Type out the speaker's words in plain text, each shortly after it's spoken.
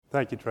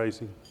Thank you,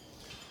 Tracy.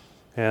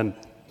 And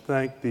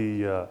thank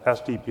the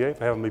SDPA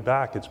for having me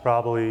back. It's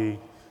probably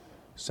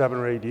 7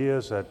 or 8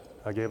 years that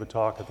I gave a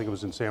talk. I think it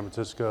was in San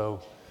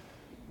Francisco.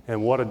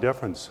 And what a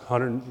difference.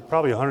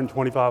 Probably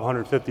 125,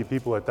 150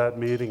 people at that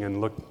meeting, and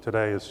look,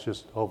 today it's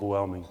just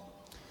overwhelming.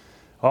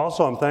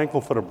 Also, I'm thankful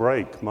for the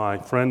break. My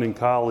friend and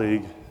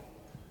colleague,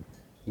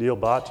 Neil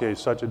Battier, is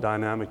such a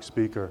dynamic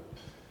speaker.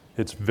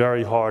 It's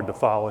very hard to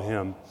follow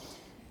him.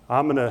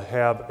 I'm going to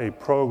have a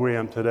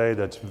program today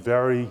that's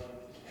very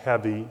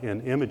heavy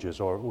in images,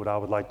 or what I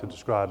would like to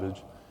describe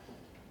as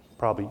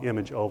probably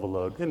image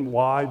overload. And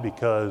why?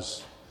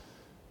 Because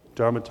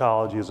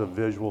dermatology is a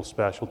visual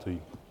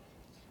specialty.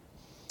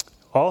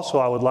 Also,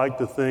 I would like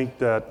to think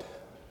that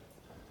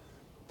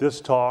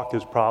this talk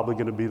is probably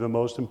going to be the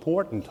most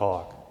important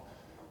talk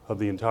of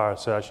the entire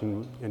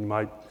session. And you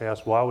might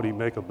ask, why would he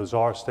make a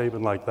bizarre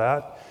statement like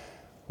that?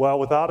 Well,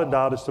 without a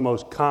doubt, it's the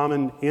most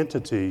common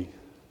entity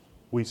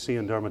we see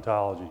in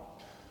dermatology,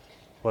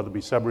 whether it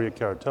be seborrheic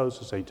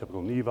keratosis,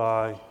 atypical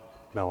nevi,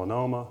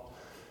 melanoma.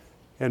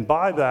 And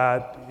by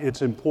that,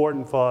 it's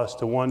important for us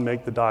to, one,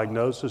 make the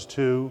diagnosis,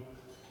 two,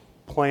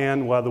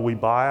 plan whether we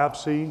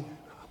biopsy,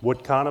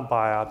 what kind of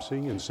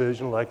biopsy,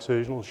 incisional,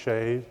 excisional,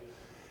 shave,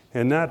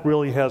 and that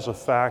really has a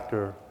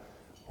factor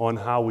on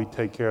how we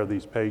take care of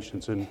these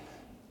patients. And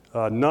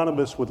none of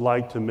us would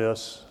like to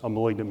miss a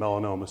malignant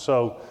melanoma.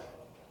 So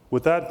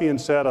with that being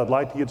said, I'd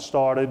like to get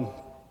started.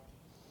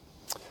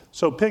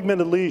 So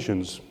pigmented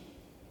lesions,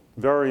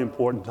 very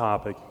important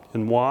topic.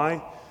 And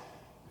why?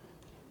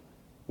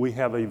 We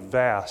have a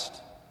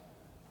vast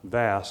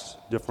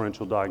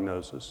differential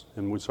diagnosis.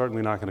 And we're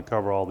certainly not going to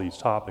cover all these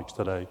topics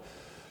today.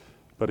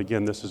 But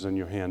again, this is in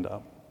your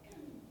handout.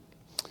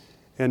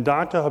 And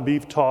Dr.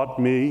 Habib taught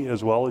me,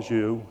 as well as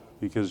you,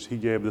 because he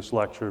gave this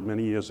lecture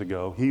many years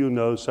ago, he who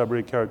knows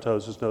seborrheic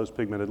keratosis knows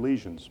pigmented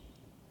lesions.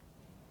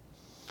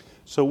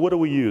 So what do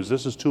we use?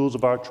 This is tools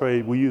of our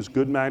trade. We use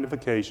good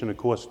magnification. Of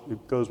course,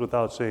 it goes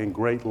without saying,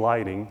 great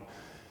lighting.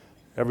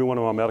 Every one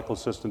of our medical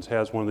assistants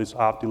has one of these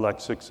Optilec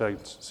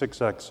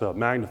 6X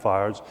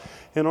magnifiers.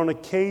 And on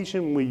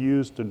occasion, we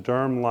use the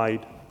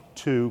DermLight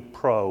 2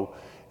 Pro.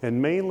 And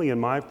mainly in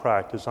my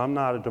practice, I'm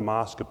not a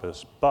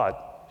dermoscopist,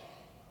 but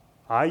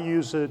I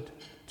use it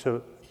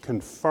to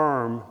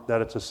confirm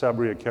that it's a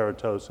seborrheic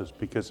keratosis,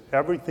 because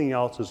everything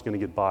else is going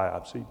to get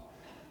biopsied.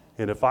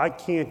 And if I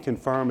can't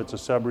confirm it's a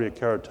seborrheic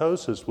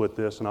keratosis with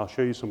this, and I'll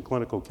show you some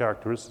clinical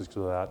characteristics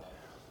of that,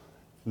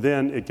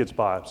 then it gets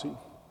biopsied.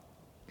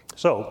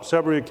 So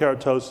seborrheic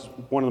keratosis,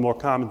 one of the more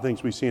common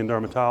things we see in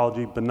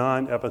dermatology,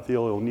 benign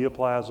epithelial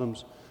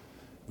neoplasms,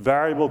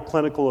 variable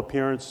clinical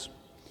appearance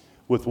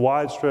with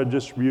widespread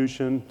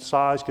distribution.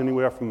 Size can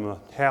anywhere from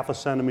 0.5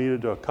 centimeter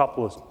to a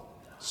couple of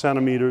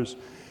centimeters.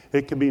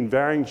 It can be in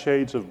varying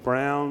shades of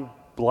brown,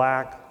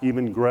 black,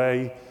 even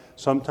gray.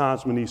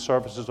 Sometimes when these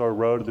surfaces are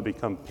eroded, they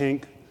become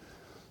pink.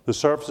 The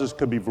surfaces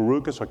could be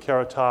verrucous or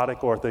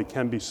keratotic, or they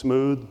can be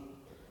smooth.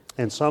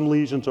 And some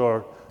lesions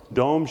are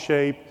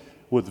dome-shaped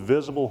with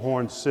visible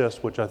horn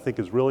cysts, which I think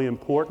is really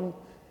important,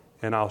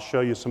 and I'll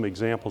show you some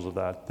examples of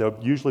that. They're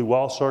usually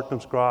well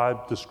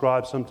circumscribed,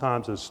 described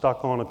sometimes as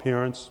stuck-on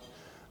appearance.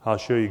 I'll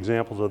show you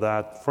examples of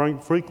that.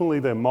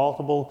 Frequently, they're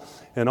multiple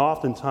and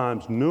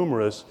oftentimes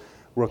numerous,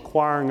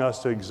 requiring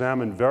us to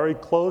examine very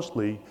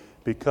closely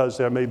because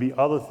there may be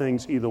other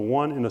things, either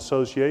one in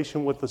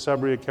association with the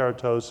seborrheic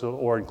keratosis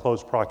or in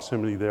close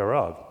proximity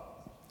thereof.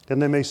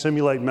 And they may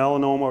simulate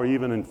melanoma, or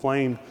even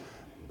inflamed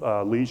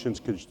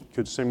lesions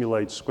could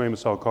simulate squamous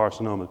cell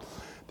carcinoma.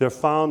 They're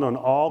found on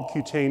all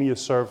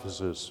cutaneous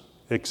surfaces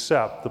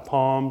except the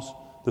palms,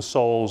 the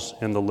soles,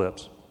 and the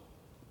lips.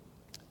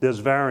 There's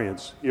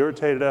variants.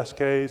 Irritated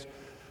SKs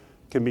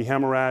can be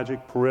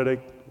hemorrhagic,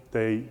 pruritic.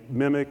 They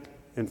mimic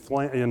mimic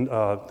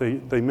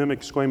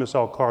squamous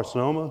cell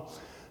carcinoma.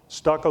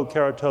 Stucco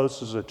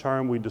keratosis is a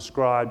term we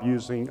describe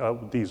using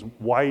these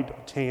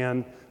white,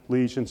 tan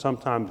lesions,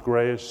 sometimes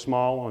grayish,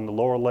 small on the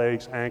lower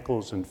legs,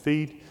 ankles, and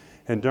feet.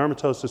 And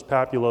dermatosis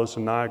papulosa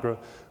nigra,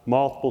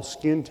 multiple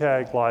skin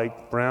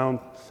tag-like brown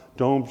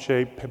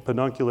dome-shaped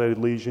pedunculated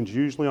lesions,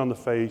 usually on the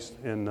face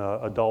in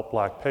adult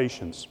black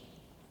patients.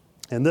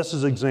 And this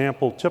is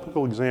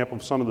typical example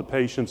of some of the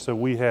patients that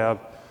we have,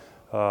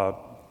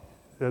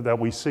 that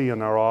we see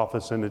in our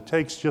office. And it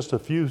takes just a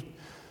few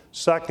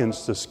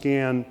seconds to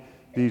scan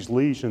these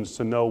lesions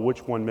to know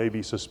which one may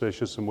be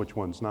suspicious and which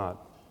one's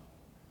not.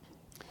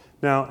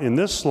 Now, in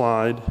this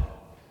slide,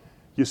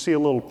 you see a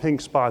little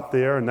pink spot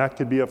there, and that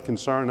could be of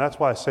concern. That's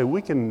why I say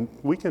we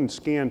can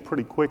scan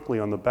pretty quickly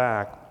on the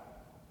back.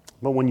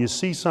 But when you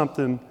see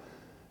something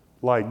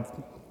like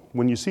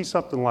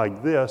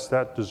this,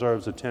 that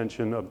deserves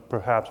attention, of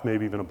perhaps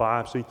maybe even a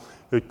biopsy.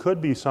 It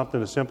could be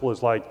something as simple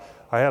as like,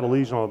 I had a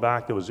lesion on the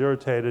back that was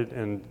irritated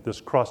and this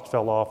crust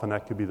fell off, and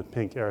that could be the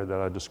pink area that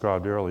I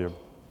described earlier.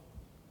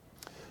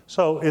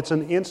 So it's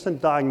an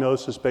instant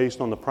diagnosis based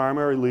on the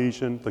primary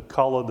lesion, the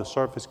color, the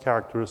surface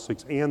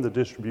characteristics, and the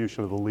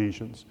distribution of the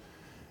lesions.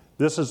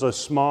 This is a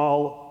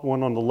small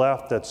one on the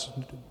left that's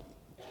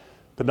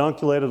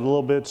pedunculated a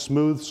little bit,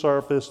 smooth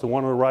surface. The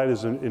one on the right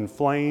is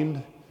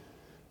inflamed.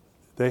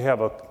 They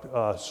have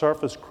a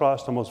surface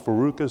crust, almost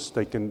verrucous.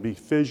 They can be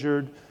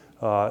fissured.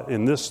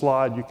 In this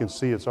slide, you can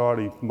see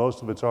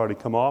most of it's already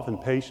come off, and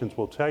patients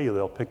will tell you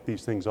they'll pick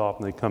these things off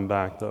and they come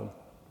back though.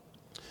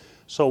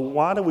 So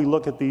why do we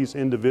look at these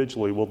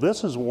individually? Well,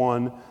 this is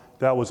one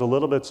that was a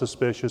little bit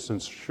suspicious,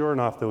 and sure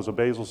enough, there was a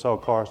basal cell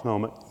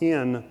carcinoma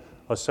in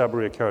a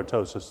seborrheic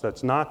keratosis.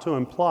 That's not to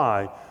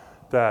imply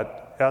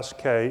that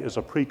SK is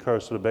a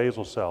precursor to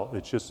basal cell.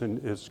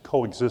 It's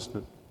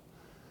coexistent.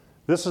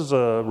 This is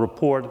a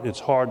report,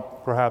 it's hard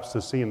perhaps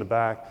to see in the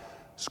back.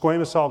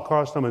 Squamous cell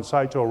carcinoma in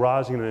situ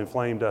arising in an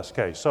inflamed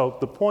SK. So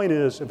the point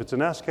is, if it's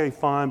an SK,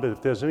 fine, but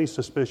if there's any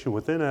suspicion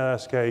within an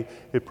SK,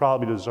 it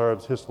probably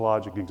deserves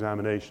histologic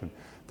examination.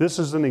 This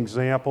is an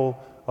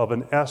example of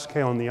an SK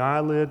on the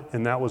eyelid,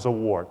 and that was a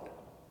wart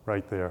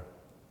right there.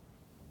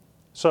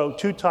 So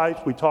two types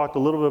we talked a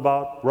little bit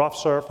about, rough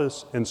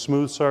surface and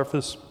smooth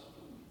surface.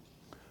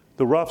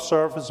 The rough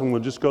surface, and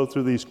we'll just go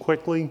through these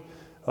quickly,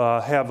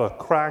 have a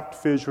cracked,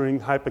 fissuring,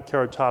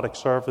 hyperkeratotic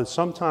surface.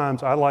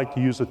 Sometimes I like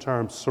to use the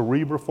term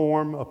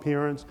cerebriform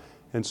appearance,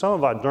 and some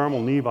of our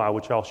dermal nevi,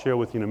 which I'll share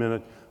with you in a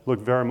minute, look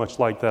very much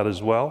like that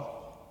as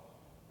well.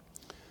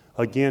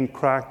 Again,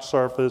 cracked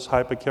surface,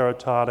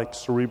 hyperkeratotic,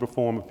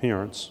 cerebriform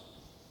appearance.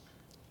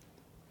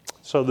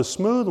 So the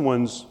smooth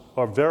ones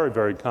are very,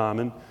 very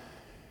common,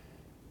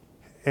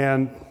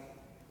 and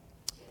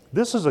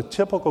this is a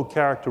typical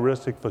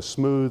characteristic for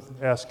smooth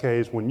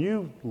SKs. When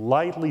you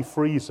lightly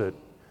freeze it,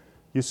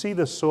 you see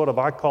this sort of,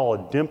 I call a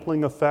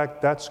dimpling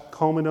effect. That's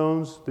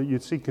comedones, that you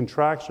see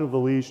contraction of the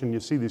lesion. You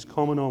see these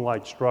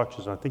comedone-like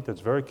structures. And I think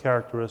that's very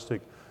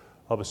characteristic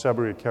of a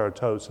seborrheic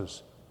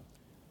keratosis.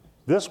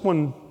 This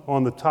one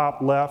on the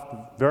top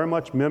left very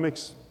much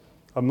mimics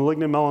a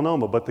malignant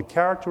melanoma, but the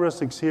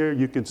characteristics here,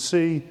 you can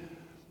see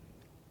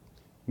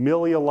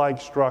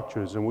milia-like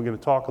structures, and we're going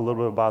to talk a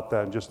little bit about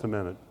that in just a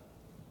minute.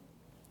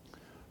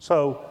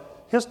 So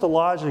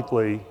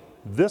histologically,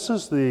 this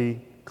is the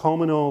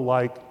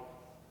comedone-like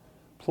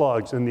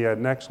plugs in the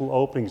adnexal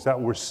openings that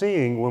we're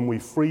seeing when we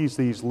freeze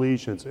these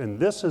lesions, and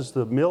this is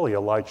the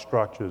milia-like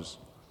structures.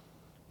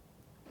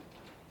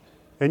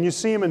 And you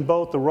see them in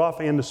both the rough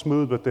and the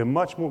smooth, but they're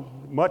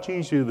much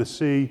easier to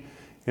see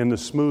in the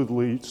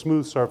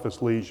smooth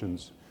surface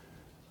lesions.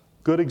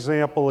 Good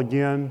example,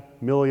 again,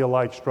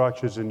 milia-like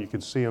structures, and you can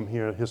see them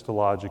here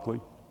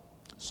histologically.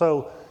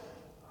 So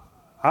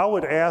I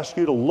would ask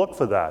you to look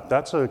for that.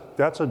 That's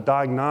a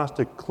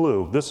diagnostic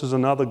clue. This is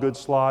another good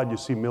slide. You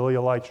see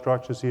milia-like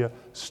structures here.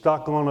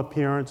 Stuck-on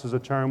appearance is a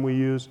term we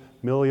use.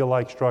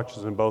 Milia-like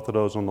structures in both of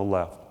those on the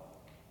left.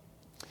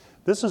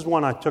 This is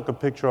one I took a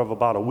picture of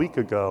about a week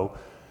ago,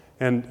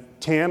 and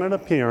tan in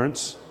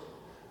appearance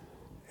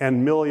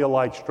and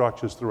milia-like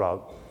structures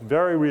throughout.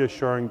 Very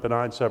reassuring.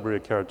 Benign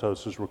seborrheic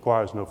keratosis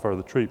requires no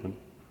further treatment.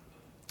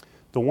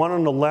 The one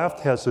on the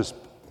left has this.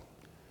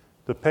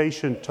 The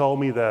patient told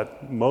me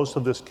that most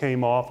of this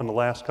came off in the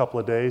last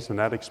couple of days, and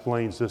that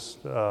explains this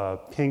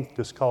pink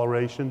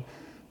discoloration.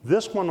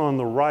 This one on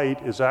the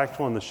right is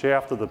actually on the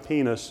shaft of the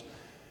penis,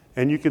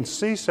 and you can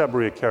see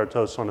seborrheic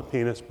keratosis on the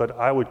penis, but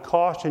I would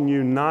caution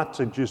you not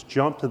to just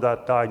jump to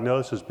that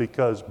diagnosis,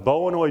 because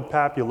boinoid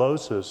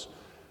papulosis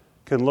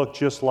can look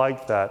just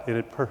like that, and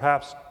it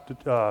perhaps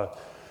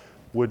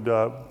would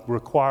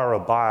require a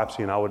biopsy,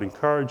 and I would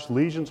encourage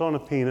lesions on the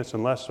penis,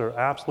 unless they're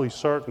absolutely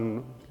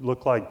certain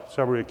look like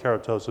seborrheic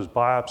keratosis,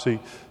 biopsy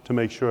to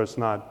make sure it's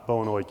not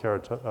boinoid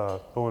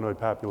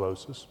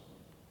papulosis.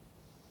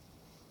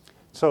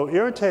 So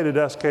irritated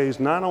SKs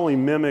not only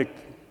mimic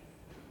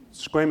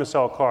squamous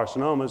cell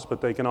carcinomas,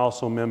 but they can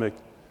also mimic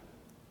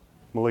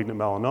malignant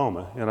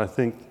melanoma, and I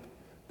think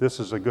this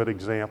is a good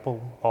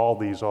example. All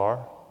these are.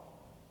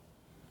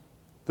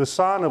 The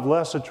sign of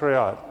lesser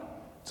Triot.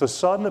 It's a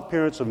sudden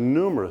appearance of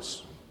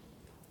numerous,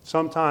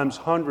 sometimes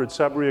hundreds,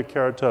 seborrheic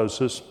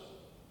keratosis,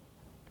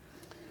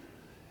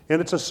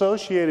 and it's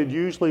associated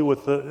usually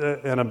with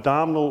an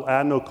abdominal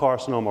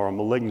adenocarcinoma or a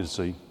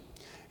malignancy.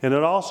 And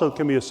it also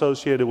can be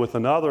associated with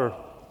another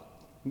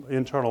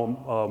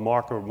internal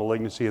marker of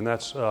malignancy, and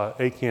that's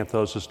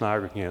acanthosis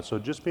nigricans. So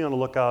just be on the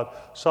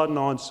lookout. Sudden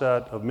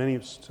onset of many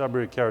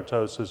seborrheic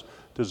keratosis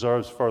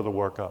deserves further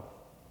workup.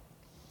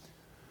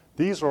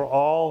 These are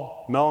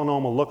all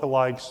melanoma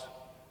lookalikes,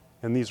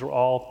 and these are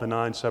all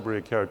benign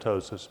seborrheic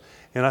keratosis.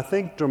 And I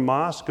think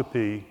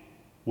dermoscopy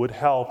would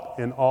help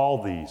in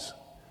all these,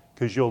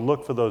 because you'll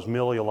look for those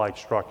milia-like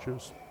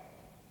structures.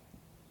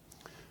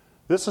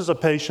 This is a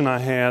patient I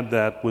had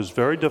that was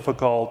very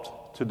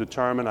difficult to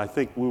determine. I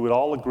think we would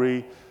all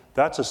agree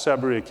that's a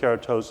seborrheic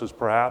keratosis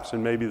perhaps,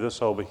 and maybe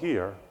this over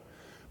here.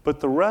 But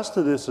the rest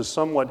of this is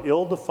somewhat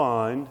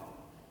ill-defined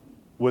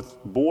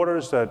with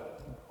borders that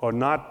are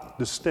not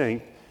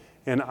distinct.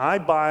 And I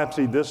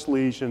biopsied this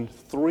lesion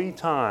 3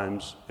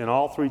 times, and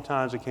all 3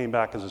 times it came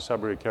back as a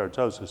seborrheic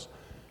keratosis.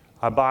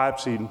 I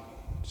biopsied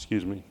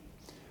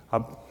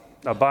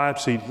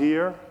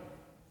here,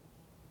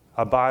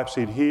 I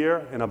biopsied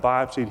here, and I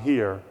biopsied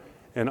here.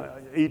 And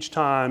each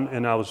time,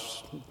 and I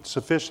was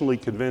sufficiently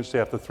convinced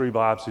after 3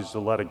 biopsies to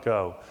let it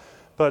go.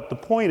 But the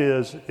point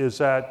is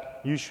that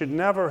you should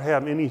never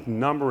have any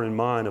number in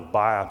mind of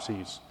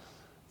biopsies.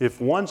 If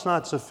one's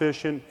not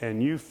sufficient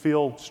and you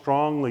feel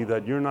strongly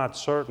that you're not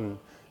certain,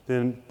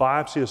 then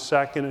biopsy is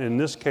second. In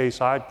this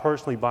case, I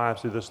personally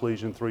biopsied this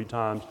lesion 3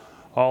 times,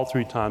 all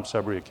 3 times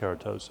seborrheic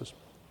keratosis.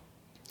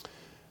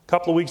 A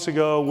couple of weeks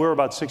ago, we're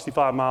about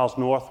 65 miles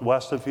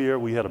northwest of here.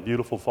 We had a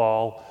beautiful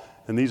fall,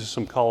 and these are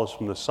some colors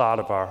from the side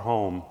of our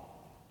home.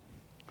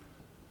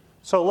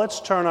 So let's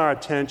turn our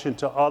attention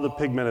to other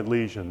pigmented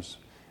lesions.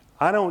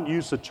 I don't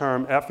use the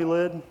term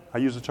epiphyllid, I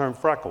use the term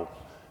freckle.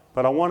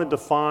 But I want to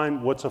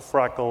define what's a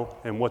freckle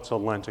and what's a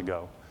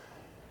lentigo.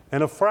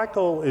 And a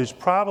freckle is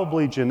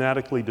probably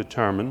genetically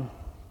determined.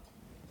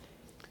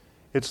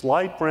 It's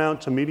light brown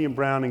to medium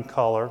brown in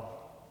color.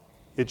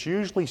 It's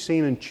usually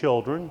seen in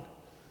children.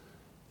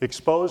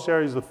 Exposed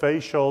areas of the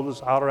face,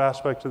 shoulders, outer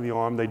aspect of the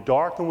arm. They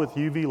darken with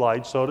UV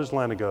light, so does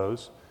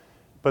lentigos,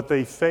 but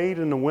they fade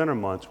in the winter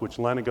months, which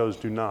lentigos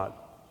do not.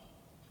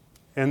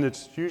 And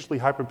it's usually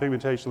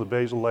hyperpigmentation of the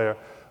basal layer,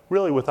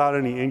 really without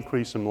any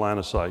increase in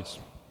melanocytes.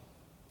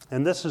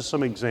 And this is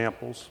some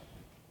examples.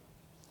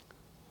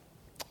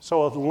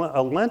 So a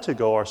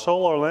lentigo, or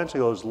solar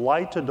lentigo, is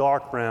light to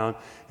dark brown,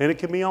 and it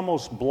can be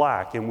almost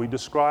black, and we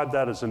describe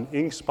that as an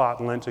ink spot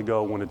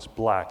lentigo when it's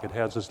black. It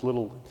has this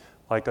little,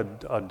 like a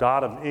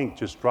dot of ink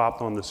just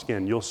dropped on the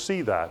skin. You'll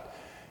see that.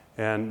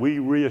 And we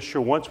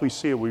reassure, once we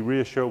see it, we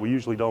reassure, we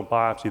usually don't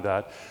biopsy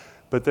that.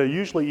 But they're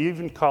usually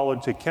even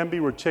colored, it can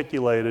be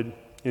reticulated,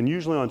 and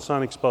usually on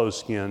sun-exposed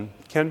skin.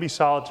 Can be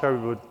solitary,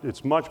 but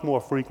it's much more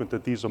frequent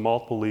that these are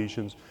multiple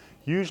lesions,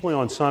 usually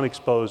on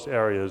sun-exposed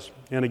areas.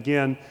 And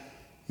again,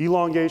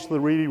 elongation of the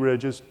reedy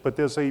ridges, but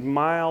there's a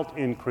mild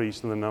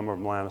increase in the number of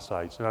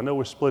melanocytes. And I know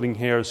we're splitting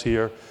hairs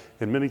here,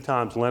 and many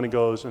times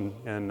lentigos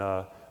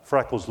and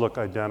freckles look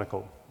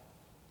identical.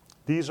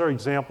 These are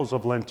examples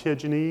of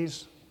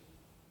lentiginous.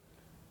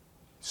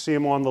 See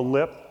them on the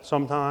lip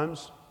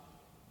sometimes.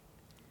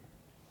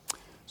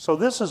 So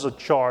this is a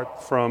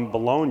chart from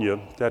Bologna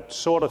that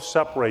sort of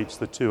separates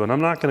the two. And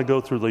I'm not going to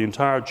go through the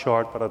entire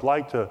chart, but I'd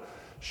like to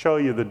show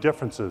you the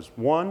differences.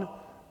 One,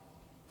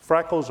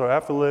 freckles or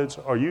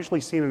epiphyllid are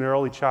usually seen in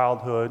early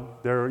childhood.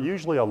 They're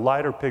usually a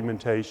lighter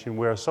pigmentation,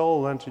 where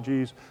solar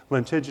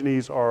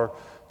lentiginous are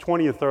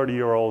 20 or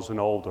 30-year-olds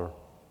and older.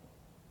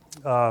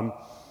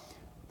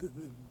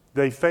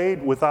 They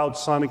fade without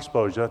sun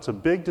exposure. That's a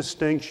big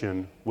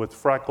distinction with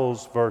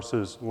freckles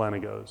versus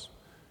lentigos.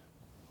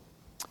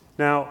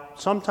 Now,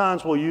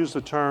 sometimes we'll use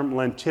the term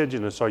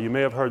lentiginous, or you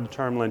may have heard the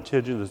term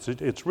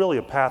lentiginous. It's really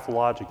a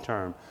pathologic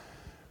term.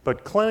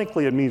 But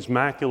clinically, it means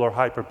macular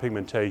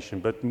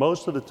hyperpigmentation. But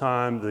most of the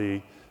time,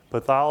 the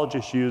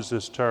pathologists use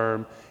this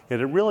term,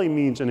 and it really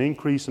means an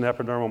increase in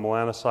epidermal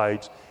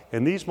melanocytes.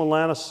 And these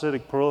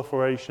melanocytic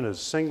proliferation is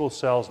single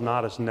cells,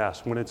 not as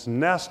nests. When it's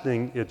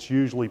nesting, it's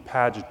usually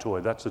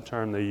pagetoid. That's the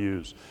term they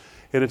use.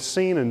 And it's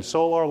seen in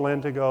solar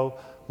lentigo,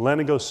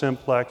 lentigo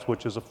simplex,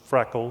 which is a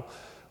freckle,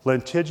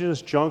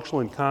 lentiginous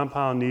junctional and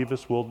compound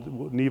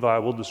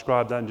nevi, we'll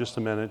describe that in just a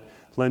minute,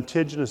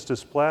 lentiginous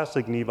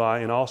dysplastic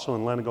nevi, and also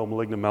in lentigo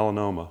malignant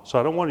melanoma. So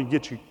I don't want to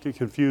get you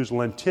confused.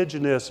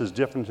 Lentiginous is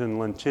different than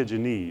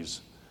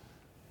lentiginous.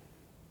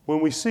 When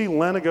we see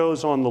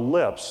lentigos on the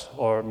lips,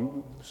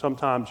 or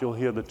sometimes you'll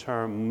hear the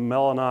term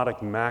melanotic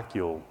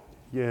macule,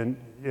 and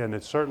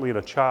it's certainly in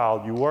a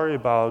child, you worry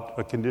about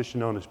a condition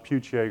known as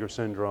Peutz-Jeghers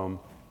syndrome.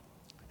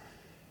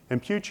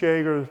 And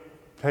Peutz-Jeghers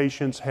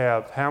patients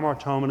have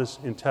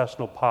hamartomatous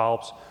intestinal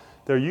polyps.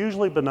 They're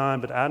usually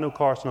benign, but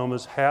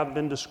adenocarcinomas have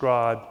been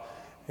described,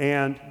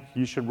 and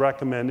you should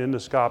recommend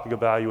endoscopic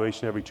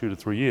evaluation every 2 to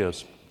 3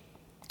 years.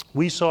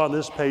 We saw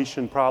this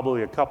patient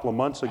probably a couple of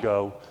months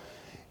ago,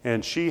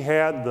 and she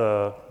had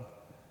the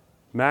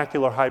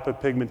macular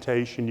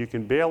hyperpigmentation. You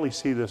can barely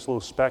see this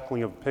little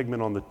speckling of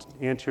pigment on the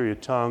anterior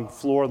tongue,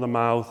 floor of the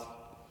mouth,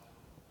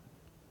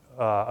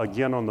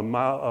 again on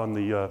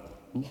the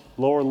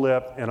lower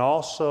lip, and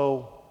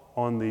also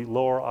on the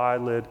lower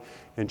eyelid,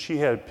 and she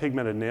had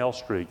pigmented nail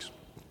streaks.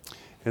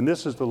 And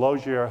this is the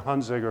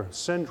Logier-Hunziker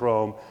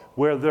syndrome,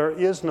 where there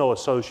is no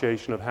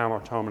association of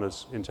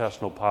hamartomatous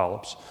intestinal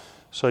polyps.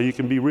 So you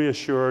can be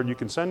reassured. You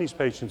can send these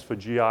patients for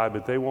GI,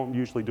 but they won't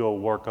usually do a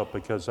workup,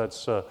 because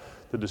that's the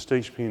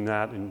distinction between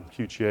that and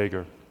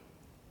Peutz-Jeghers.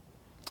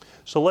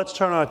 So let's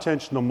turn our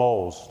attention to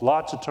moles.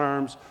 Lots of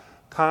terms: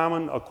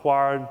 common,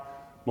 acquired,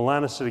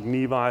 melanocytic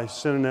nevi,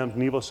 synonyms,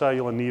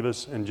 nevocellular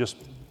nevus, and just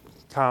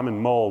common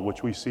mole,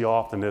 which we see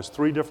often. There's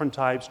 3 different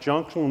types.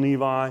 Junctional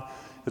nevi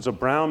is a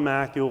brown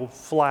macule,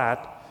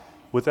 flat,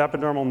 with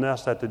epidermal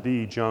nest at the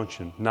DE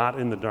junction, not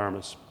in the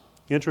dermis.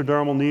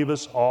 Intradermal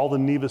nevus, all the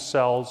nevus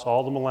cells,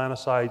 all the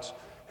melanocytes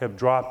have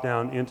dropped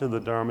down into the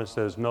dermis.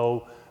 There's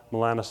no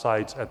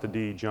melanocytes at the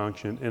DE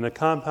junction. And a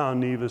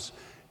compound nevus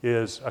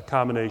is a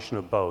combination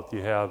of both.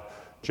 You have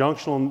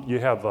junctional, you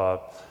have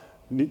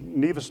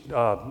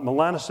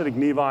melanocytic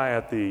nevi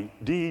at the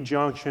DE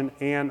junction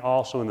and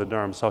also in the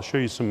dermis. I'll show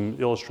you some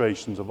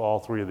illustrations of all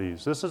 3 of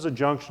these. This is a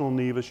junctional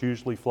nevus,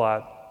 usually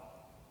flat.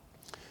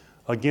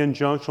 Again,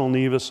 junctional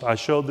nevus. I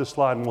showed this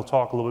slide, and we'll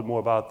talk a little bit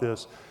more about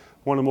this.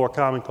 One of the more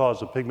common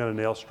causes of pigmented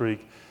nail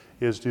streak.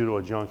 is due to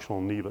a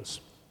junctional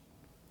nevus.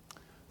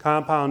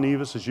 Compound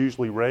nevus is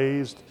usually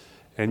raised,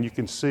 and you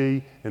can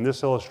see in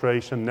this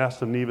illustration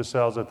nest of nevus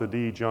cells at the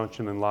DE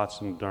junction and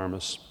lots in the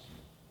dermis.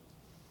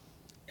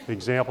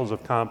 Examples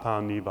of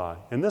compound nevi.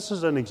 And this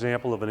is an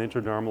example of an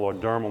intradermal or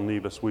dermal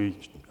nevus we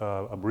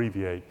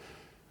abbreviate.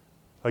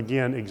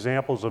 Again,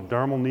 examples of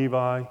dermal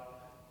nevi.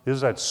 This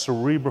is that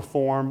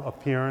cerebriform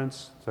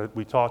appearance that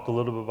we talked a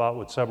little bit about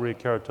with seborrheic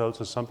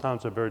keratosis.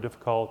 Sometimes they're very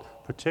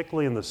difficult,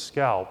 particularly in the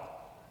scalp,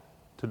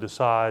 to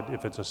decide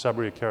if it's a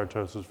seborrheic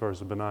keratosis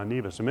versus a benign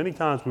nevus. And many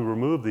times we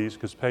remove these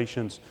because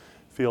patients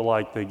feel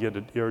like they get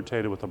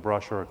irritated with a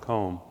brush or a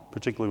comb,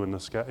 particularly in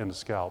the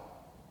scalp.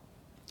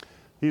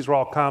 These are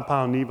all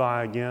compound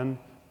nevi again.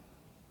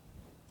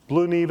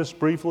 Blue nevus,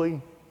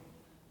 briefly.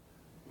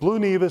 Blue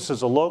nevus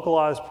is a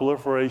localized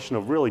proliferation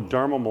of really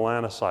dermal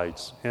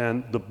melanocytes.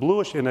 And the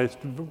bluish, and it's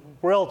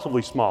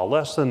relatively small,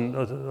 less than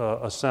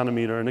a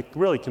centimeter, and it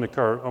really can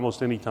occur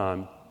almost any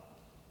time.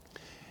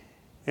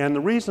 And the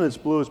reason it's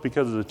blue is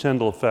because of the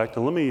Tyndall effect.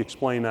 And let me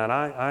explain that.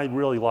 I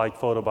really like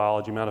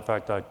photobiology. Matter of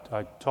fact,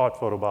 I taught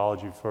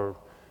photobiology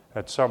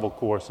at several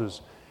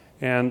courses.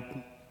 And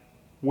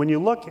when you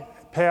look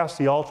past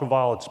the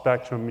ultraviolet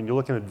spectrum and you're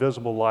looking at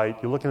visible light,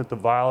 you're looking at the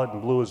violet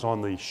and blue is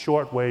on the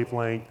short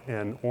wavelength,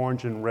 and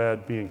orange and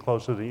red being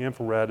closer to the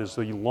infrared is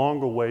the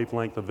longer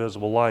wavelength of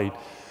visible light.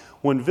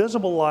 When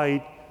visible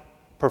light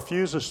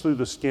perfuses through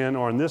the skin,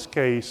 or in this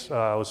case,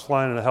 I was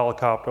flying in a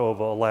helicopter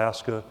over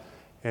Alaska,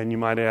 and you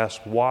might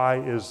ask, why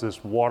is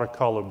this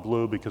watercolor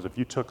blue? Because if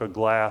you took a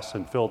glass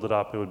and filled it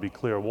up, it would be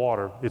clear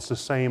water. It's the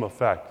same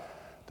effect.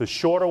 The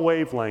shorter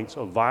wavelengths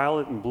of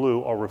violet and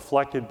blue are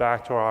reflected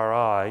back to our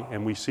eye,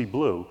 and we see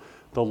blue.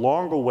 The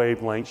longer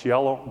wavelengths,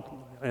 yellow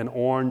and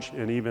orange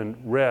and even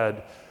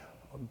red,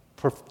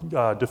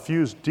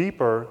 diffuse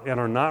deeper and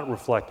are not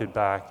reflected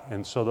back,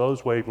 and so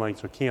those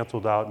wavelengths are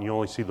canceled out and you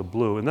only see the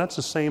blue. And that's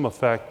the same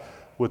effect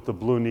with the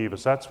blue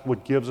nevus. That's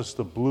what gives us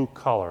the blue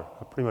color.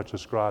 I pretty much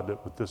described it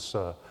with this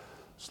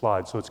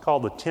slide. So it's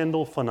called the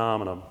Tyndall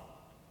phenomenon.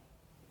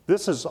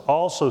 This is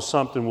also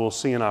something we'll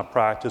see in our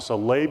practice, a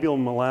labial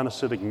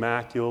melanocytic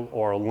macule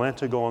or a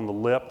lentigo on the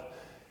lip.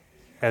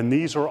 And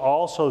these are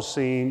also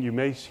seen, you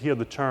may hear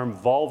the term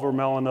vulvar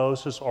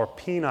melanosis or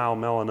penile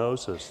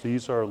melanosis.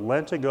 These are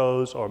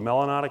lentigos or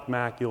melanotic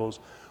macules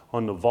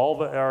on the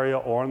vulva area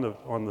or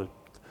on the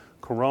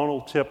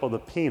coronal tip of the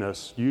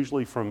penis,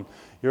 usually from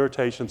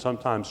irritation,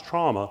 sometimes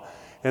trauma.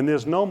 And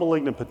there's no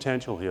malignant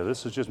potential here.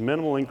 This is just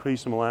minimal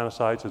increase in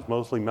melanocytes. It's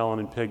mostly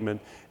melanin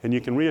pigment. And you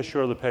can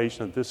reassure the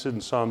patient that this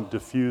isn't some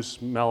diffuse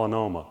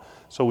melanoma.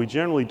 So we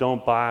generally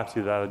don't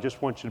biopsy that. I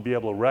just want you to be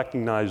able to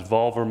recognize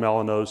vulvar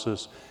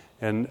melanosis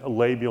and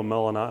labial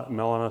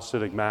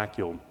melanocytic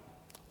macule.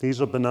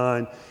 These are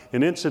benign.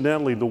 And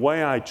incidentally, the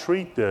way I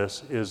treat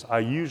this is I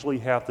usually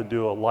have to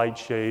do a light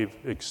shave,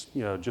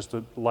 just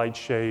a light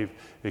shave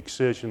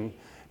excision.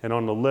 And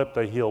on the lip,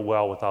 they heal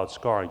well without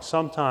scarring.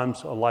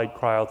 Sometimes a light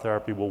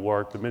cryotherapy will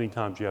work, but many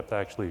times you have to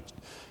actually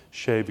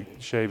shave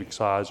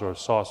excise or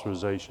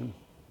saucerization.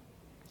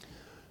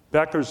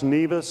 Becker's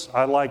nevus,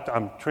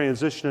 I'm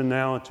transitioning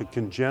now into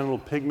congenital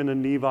pigmented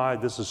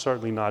nevi. This is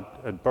certainly not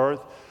at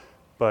birth,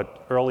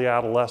 but early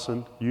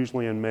adolescent,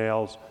 usually in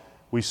males.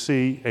 We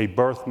see a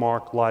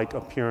birthmark-like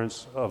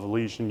appearance of a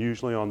lesion,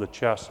 usually on the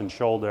chest and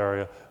shoulder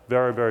area.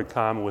 Very, very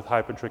common with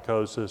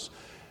hypertrichosis.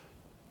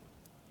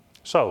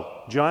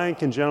 So, giant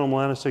congenital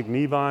melanocytic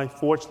nevi.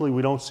 Fortunately,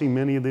 we don't see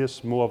many of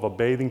this, more of a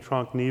bathing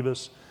trunk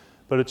nevus,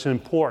 but it's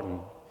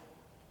important.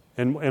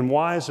 And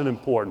why is it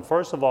important?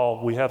 First of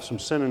all, we have some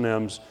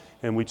synonyms,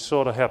 and we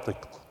sort of have to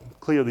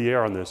clear the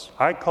air on this.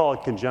 I call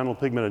it congenital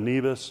pigmented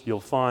nevus. You'll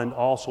find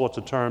all sorts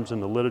of terms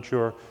in the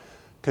literature.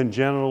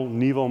 Congenital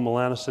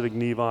nevomelanocytic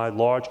nevi,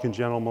 large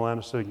congenital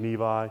melanocytic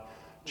nevi,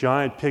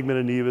 giant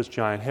pigmented nevus,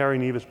 giant hairy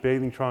nevus,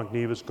 bathing trunk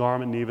nevus,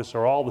 garment nevus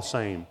are all the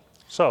same.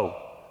 So,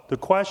 the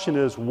question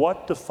is,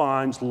 what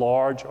defines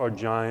large or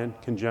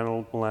giant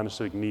congenital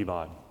melanocytic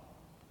nevi?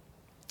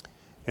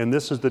 And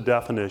this is the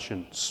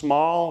definition.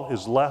 Small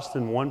is less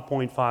than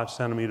 1.5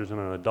 centimeters in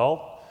an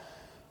adult.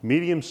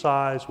 Medium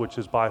size, which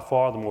is by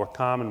far the more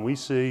common we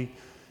see,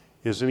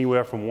 is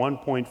anywhere from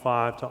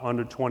 1.5 to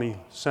under 20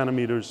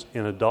 centimeters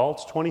in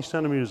adults. 20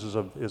 centimeters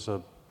is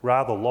a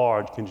rather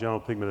large congenital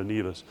pigmented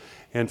nevus.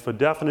 And for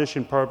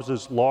definition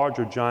purposes, large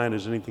or giant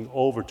is anything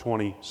over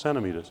 20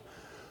 centimeters.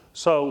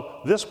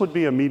 So this would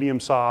be a medium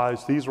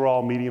size. These are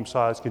all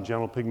medium-sized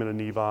congenital pigmented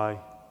nevi.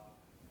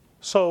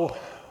 So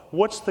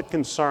what's the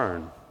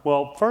concern?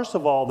 Well, first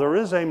of all, there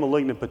is a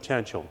malignant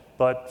potential,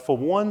 but for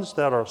ones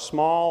that are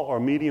small or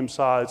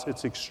medium-sized,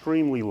 it's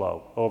extremely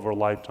low over a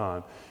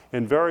lifetime,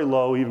 and very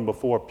low even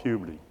before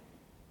puberty.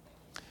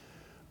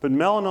 But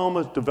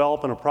melanomas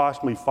develop in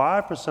approximately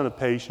 5% of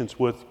patients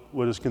with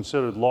what is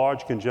considered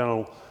large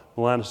congenital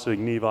melanocytic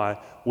nevi,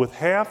 with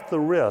half the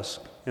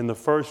risk in the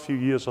first few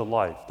years of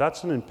life.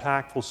 That's an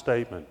impactful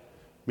statement,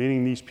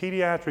 meaning these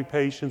pediatric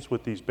patients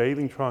with these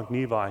bathing trunk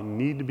nevi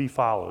need to be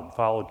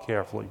followed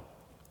carefully.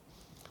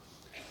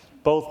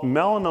 Both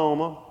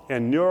melanoma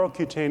and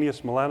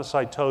neurocutaneous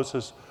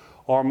melanocytosis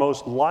are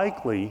most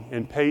likely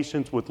in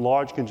patients with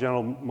large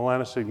congenital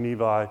melanocytic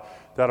nevi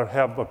that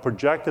have a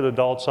projected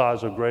adult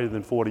size of greater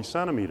than 40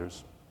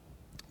 centimeters.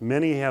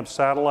 Many have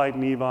satellite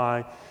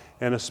nevi,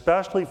 and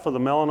especially for the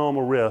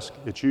melanoma risk,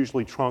 it's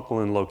usually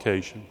truncal in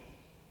location.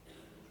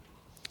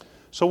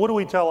 So what do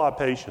we tell our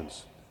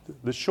patients?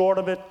 The short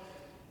of it,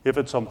 if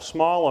it's a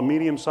small or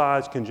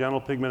medium-sized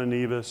congenital pigmented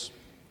nevus,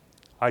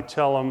 I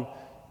tell them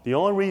the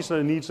only reason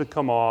it needs to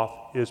come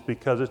off is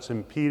because it's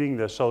impeding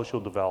their social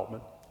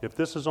development. If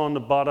this is on the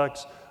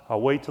buttocks,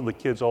 I'll wait till the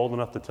kid's old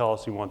enough to tell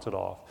us he wants it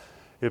off.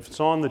 If it's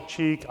on the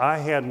cheek, I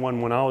had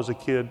one when I was a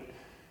kid.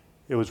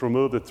 It was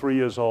removed at 3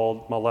 years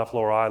old, my left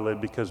lower eyelid,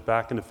 because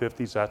back in the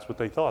 50s, that's what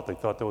they thought. They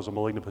thought there was a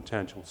malignant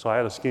potential. So I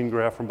had a skin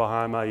graft from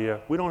behind my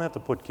ear. We don't have to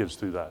put kids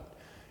through that.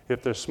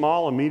 If they're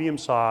small or medium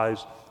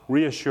size,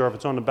 reassure. If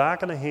it's on the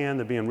back of the hand,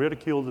 they're being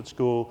ridiculed at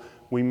school,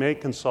 we may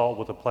consult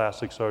with a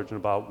plastic surgeon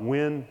about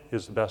when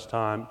is the best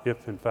time,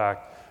 if in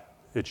fact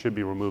it should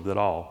be removed at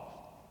all.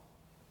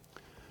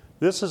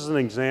 This is an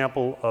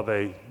example of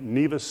a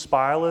nevus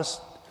spilis.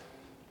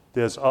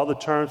 There's other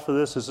terms for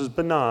this. This is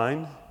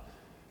benign.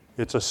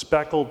 It's a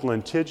speckled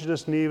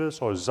lentiginous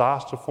nevus or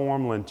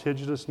zosterform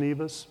lentiginous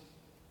nevus.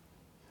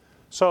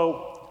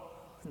 So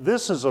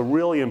this is a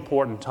really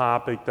important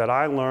topic that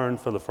I learned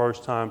for the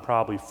first time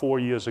probably 4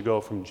 years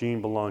ago from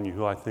Jean Bologna,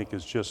 who I think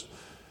is just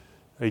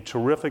a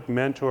terrific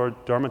mentor,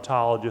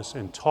 dermatologist,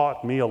 and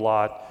taught me a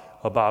lot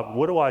about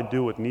what do I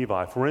do with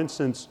nevi. For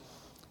instance,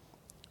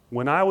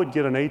 when I would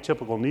get an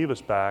atypical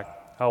nevus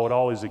back, I would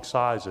always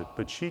excise it,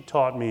 but she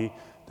taught me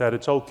that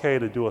it's okay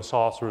to do a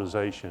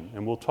saucerization,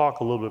 and we'll talk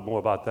a little bit more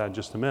about that in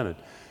just a minute.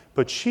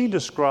 But she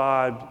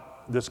described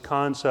this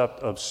concept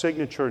of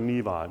signature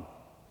nevi.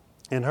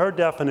 In her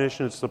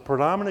definition, it's the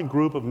predominant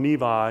group of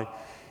nevi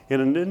in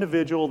an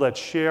individual that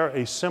share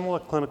a similar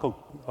clinical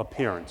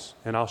appearance.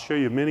 And I'll show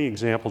you many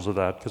examples of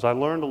that because I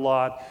learned a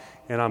lot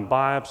and I'm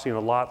biopsying a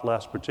lot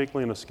less,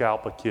 particularly in the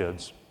scalp of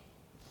kids.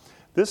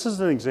 This is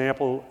an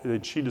example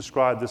that she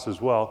described this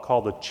as well,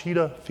 called the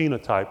cheetah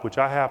phenotype, which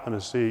I happened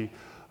to see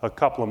a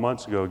couple of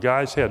months ago.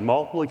 Guys had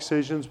multiple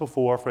excisions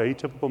before for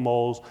atypical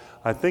moles.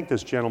 I think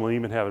this gentleman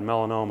even had a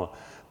melanoma.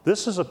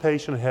 This is a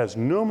patient who has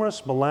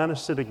numerous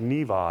melanocytic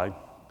nevi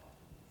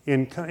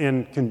in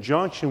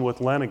conjunction with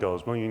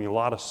lenigos, meaning a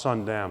lot of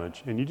sun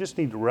damage. And you just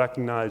need to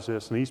recognize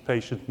this, and these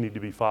patients need to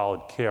be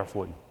followed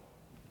carefully.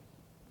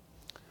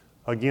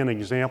 Again, an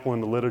example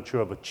in the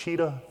literature of a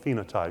cheetah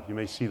phenotype. You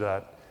may see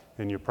that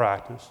in your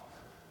practice.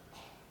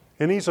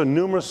 And these are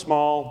numerous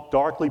small,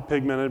 darkly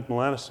pigmented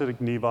melanocytic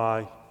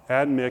nevi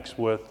admixed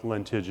with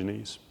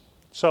lentigines.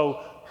 So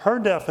her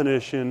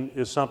definition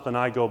is something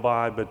I go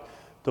by, but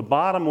the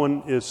bottom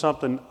one is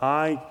something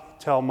I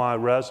tell my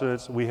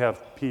residents. We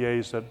have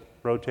PAs that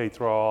rotate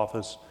through our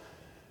office.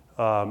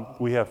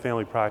 We have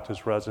family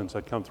practice residents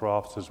that come through our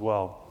office as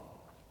well.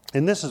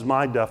 And this is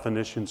my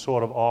definition,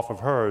 sort of off of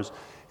hers.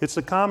 It's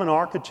the common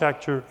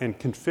architecture and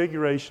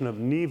configuration of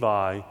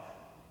nevi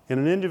in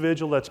an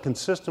individual that's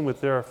consistent with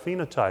their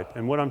phenotype.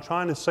 And what I'm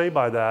trying to say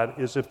by that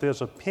is if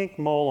there's a pink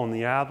mole on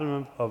the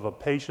abdomen of a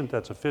patient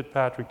that's a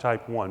Fitzpatrick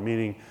type 1,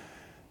 meaning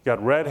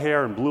got red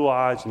hair and blue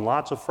eyes and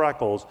lots of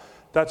freckles,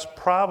 that's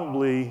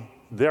probably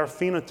their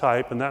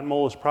phenotype, and that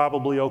mole is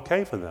probably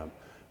okay for them.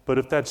 But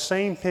if that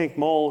same pink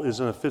mole is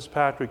in a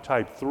Fitzpatrick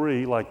type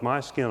 3, like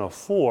my skin of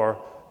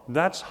 4,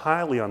 that's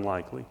highly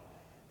unlikely,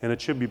 and it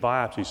should be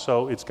biopsied.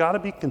 So it's got to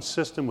be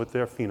consistent with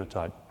their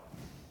phenotype.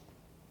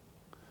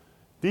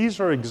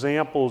 These are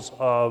examples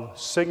of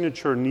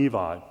signature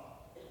nevi.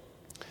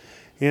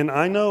 And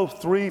I know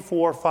 3,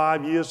 4,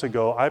 5 years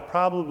ago, I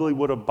probably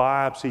would have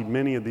biopsied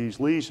many of these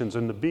lesions.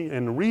 And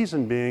the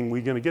reason being,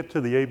 we're going to get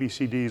to the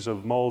ABCDs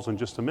of moles in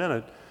just a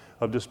minute,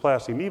 of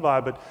dysplastic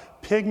nevi, but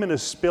pigment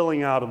is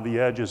spilling out of the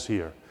edges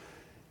here.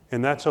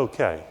 And that's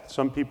okay.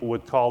 Some people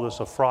would call this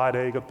a fried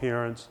egg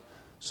appearance.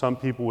 Some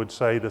people would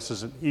say this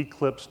is an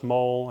eclipsed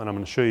mole, and I'm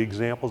going to show you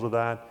examples of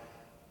that.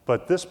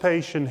 But this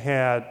patient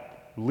had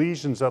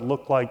lesions that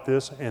looked like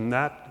this, and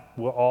that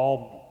were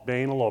all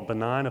banal or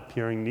benign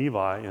appearing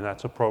nevi, and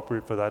that's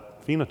appropriate for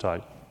that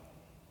phenotype.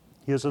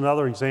 Here's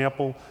another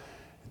example.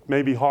 It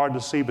may be hard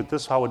to see, but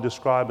this I would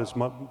describe as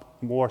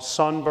more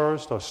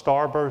sunburst or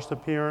starburst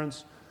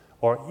appearance,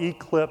 or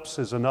eclipse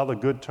is another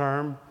good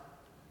term.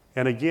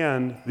 And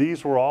again,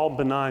 these were all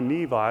benign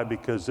nevi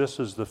because this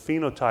is the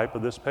phenotype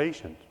of this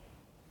patient.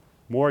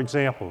 More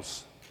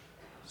examples.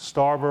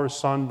 Starburst,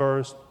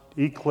 sunburst,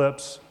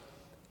 eclipse,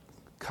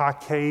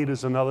 cockade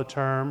is another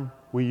term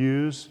we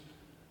use.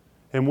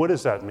 And what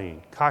does that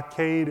mean?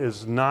 Cockade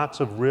is knots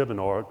of ribbon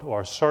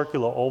or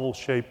circular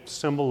oval-shaped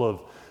symbol of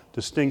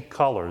distinct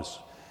colors.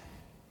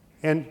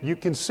 And you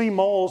can see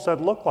moles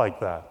that look like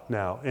that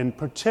now. And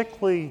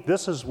particularly,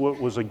 this is what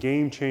was a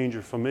game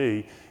changer for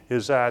me,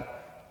 is that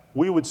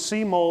we would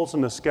see moles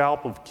in the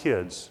scalp of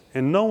kids,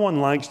 and no one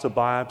likes to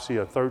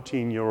biopsy a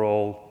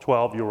 13-year-old,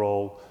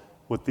 12-year-old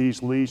with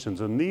these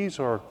lesions. And these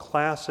are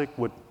classic,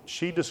 what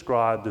she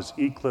described as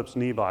eclipse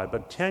nevi.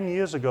 But 10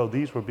 years ago,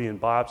 these were being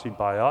biopsied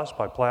by us,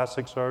 by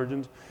plastic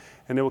surgeons,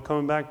 and they were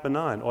coming back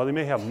benign. Or they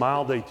may have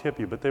mild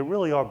atypia, but they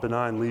really are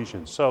benign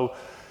lesions. So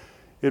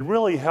it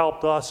really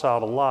helped us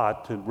out a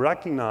lot to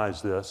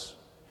recognize this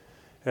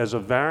as a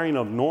variant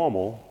of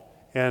normal,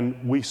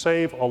 and we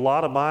save a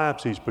lot of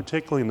biopsies,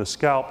 particularly in the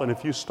scalp. And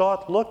if you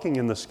start looking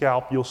in the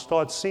scalp, you'll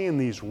start seeing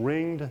these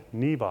ringed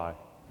nevi.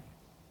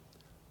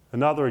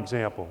 Another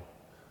example.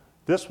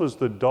 This was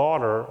the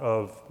daughter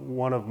of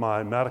one of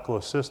my medical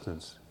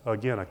assistants.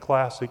 Again, a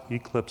classic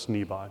eclipse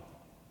nevi.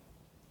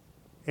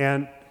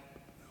 And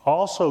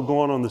also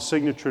going on the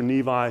signature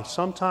nevi,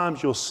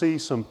 sometimes you'll see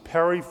some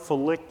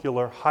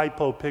perifollicular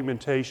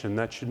hypopigmentation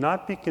that should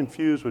not be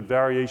confused with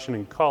variation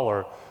in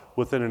color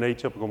within an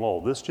atypical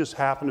mole. This just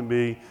happened to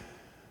be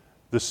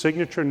the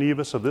signature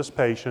nevus of this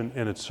patient,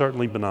 and it's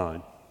certainly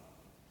benign.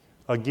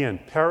 Again,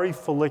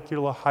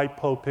 perifollicular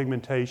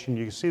hypopigmentation.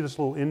 You can see this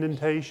little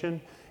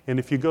indentation, and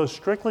if you go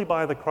strictly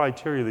by the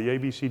criteria, the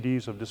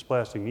ABCDs of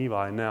dysplastic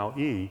nevi, now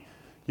E,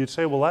 you'd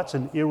say, well, that's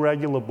an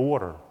irregular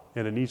border,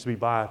 and it needs to be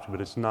biopsied, but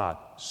it's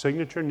not.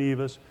 Signature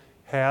nevus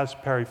has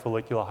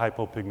perifollicular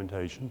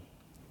hypopigmentation.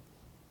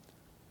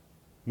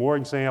 More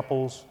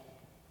examples.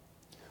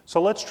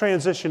 So let's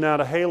transition now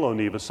to halo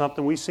nevus,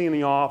 something we see in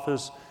the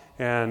office.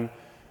 And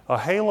a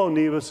halo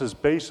nevus is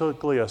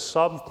basically a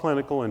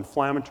subclinical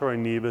inflammatory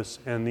nevus,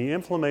 and the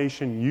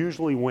inflammation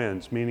usually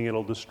wins, meaning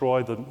it'll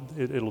destroy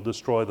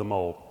the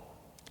mole.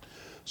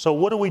 So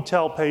what do we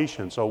tell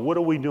patients, or what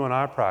do we do in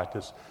our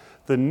practice?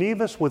 The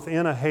nevus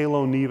within a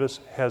halo nevus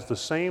has the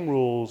same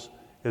rules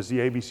as the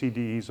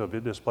ABCDEs of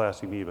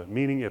dysplastic nevi,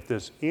 meaning if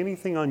there's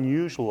anything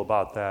unusual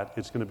about that,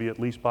 it's going to be at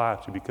least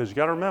biopsy, because you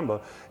got to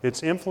remember,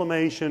 it's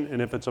inflammation,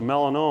 and if it's a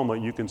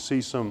melanoma, you can see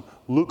some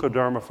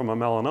leukoderma from a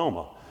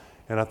melanoma.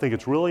 And I think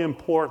it's really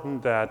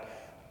important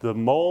that the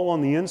mole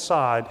on the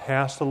inside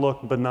has to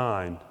look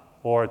benign,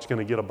 or it's going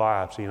to get a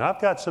biopsy. And I've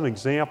got some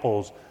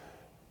examples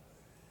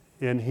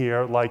in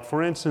here, like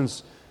for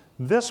instance,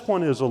 this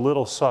one is a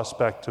little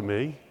suspect to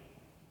me.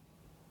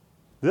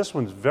 This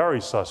one's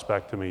very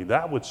suspect to me.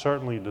 That would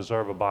certainly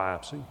deserve a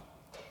biopsy.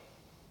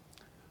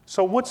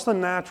 So what's the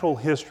natural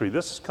history?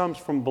 This comes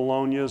from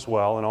Bologna as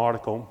well, an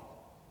article.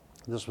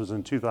 This was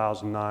in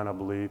 2009, I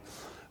believe.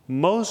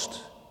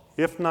 Most,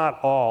 if not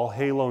all,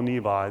 halo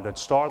nevi that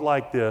start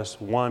like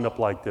this wind up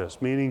like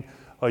this, meaning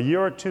a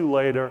year or two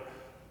later,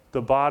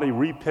 the body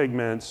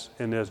repigments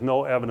and there's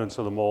no evidence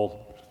of the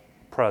mole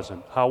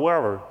present.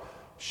 However,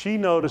 she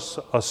noticed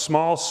a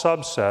small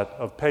subset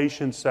of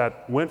patients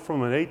that went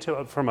from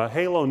a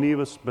halo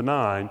nevus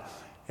benign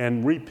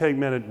and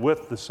repigmented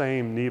with the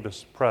same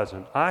nevus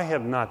present. I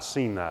have not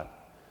seen that.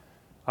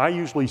 I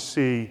usually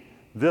see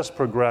this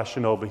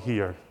progression over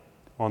here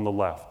on the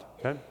left.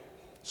 Okay?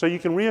 So you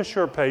can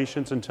reassure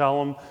patients and tell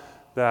them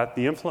that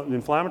the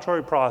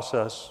inflammatory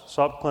process,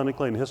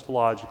 subclinically and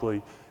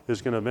histologically,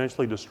 is going to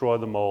eventually destroy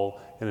the mole,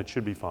 and it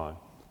should be fine.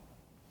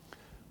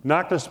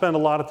 Not going to spend a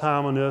lot of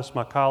time on this.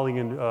 My colleague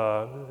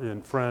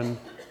and friend,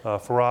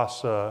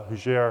 Firas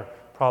Hujair,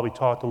 probably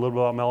talked a little bit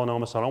about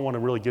melanoma, so I don't want to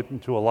really get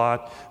into a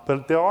lot.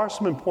 But there are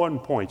some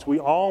important points. We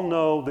all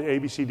know the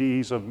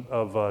ABCDs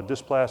of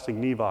dysplastic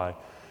nevi.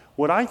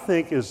 What I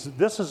think is,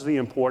 this is the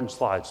important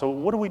slide. So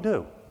what do we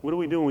do? What do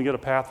we do when we get a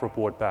path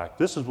report back?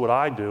 This is what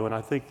I do, and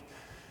I think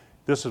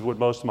this is what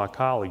most of my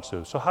colleagues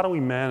do. So how do we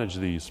manage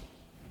these?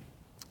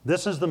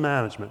 This is the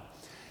management.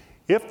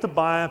 If the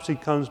biopsy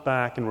comes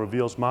back and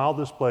reveals mild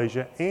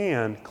dysplasia,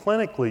 and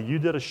clinically you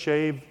did a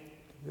shave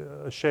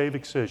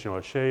excision or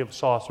a shave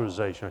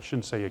saucerization, I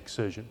shouldn't say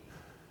excision.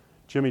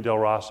 Jimmy Del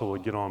Rosso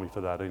would get on me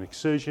for that. An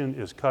excision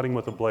is cutting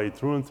with a blade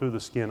through and through the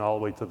skin all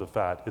the way to the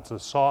fat. It's a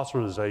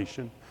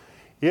saucerization.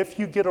 If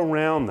you get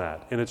around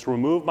that and it's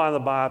removed by the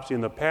biopsy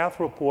and the path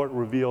report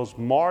reveals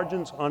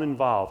margins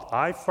uninvolved,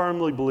 I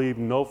firmly believe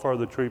no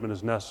further treatment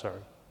is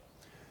necessary.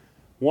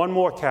 One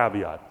more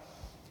caveat.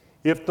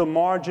 If the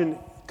margin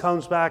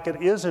comes back,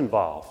 it is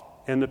involved,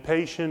 and the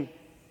patient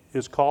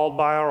is called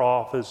by our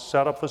office,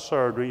 set up for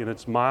surgery, and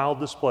it's mild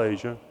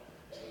dysplasia,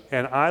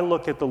 and I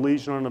look at the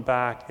lesion on the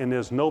back and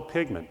there's no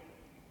pigment,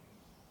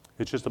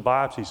 it's just a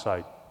biopsy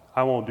site,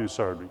 I won't do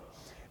surgery.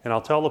 And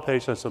I'll tell the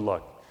patient, I said,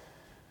 look,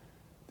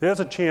 there's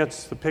a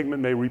chance the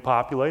pigment may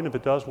repopulate, and if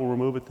it does, we'll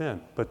remove it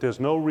then. But there's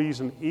no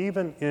reason,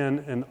 even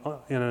in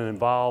an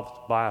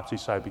involved biopsy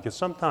site, because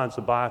sometimes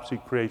the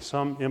biopsy creates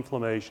some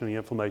inflammation, and the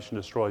inflammation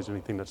destroys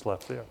anything that's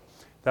left there.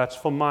 That's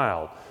for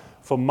mild.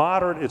 For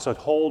moderate, it's a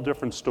whole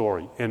different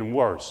story, and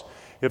worse.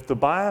 If the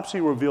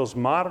biopsy reveals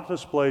moderate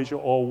dysplasia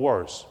or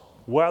worse,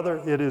 whether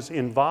it is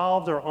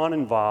involved or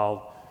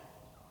uninvolved,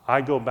 I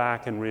go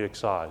back and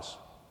re-excise.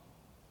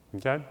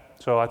 Okay?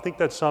 So I think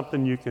that's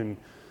something you can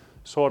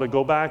sort of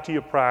go back to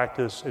your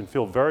practice and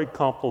feel very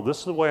comfortable. This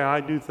is the way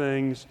I do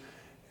things,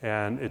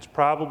 and it's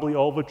probably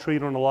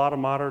overtreated on a lot of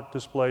moderate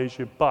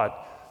dysplasia,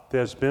 but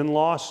there's been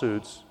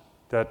lawsuits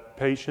that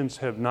patients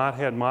have not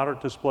had moderate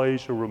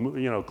dysplasia,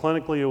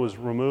 clinically it was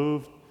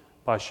removed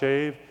by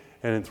shave,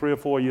 And then 3 or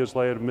 4 years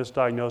later,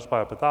 misdiagnosed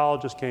by a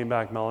pathologist, came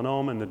back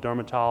melanoma, and the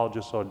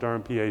dermatologist or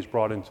derm PAs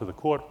brought into the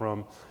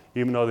courtroom,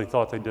 even though they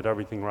thought they did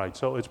everything right.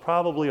 So it's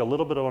probably a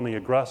little bit on the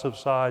aggressive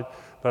side,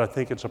 but I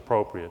think it's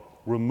appropriate.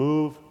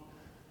 Remove,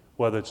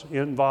 whether it's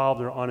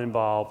involved or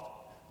uninvolved,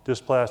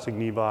 dysplastic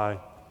nevi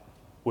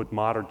with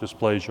moderate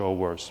dysplasia or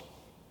worse.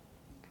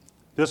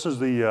 This is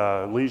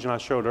the lesion I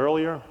showed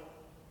earlier.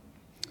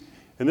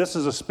 And this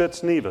is a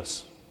Spitz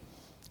nevus.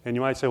 And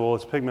you might say, well,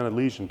 it's pigmented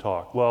lesion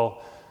talk.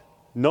 Well,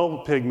 no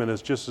pigment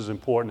is just as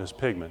important as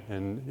pigment.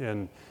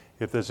 And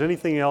if there's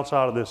anything else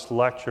out of this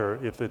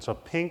lecture, if it's a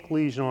pink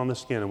lesion on the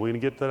skin, and we're going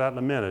to get to that in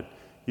a minute,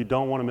 you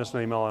don't want to miss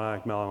an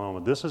amelanotic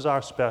melanoma. This is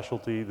our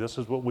specialty. This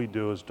is what we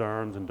do as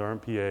derms and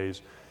derm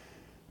PAs.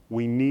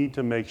 We need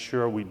to make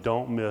sure we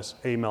don't miss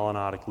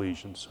amelanotic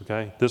lesions,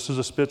 okay? This is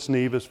a Spitz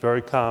nevus,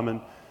 very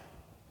common.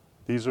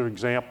 These are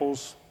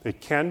examples. It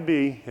can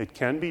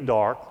be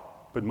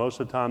dark, but most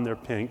of the time they're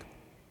pink.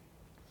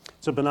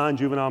 It's a benign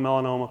juvenile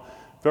melanoma.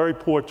 Very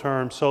poor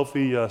term.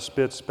 Sophie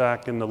Spitz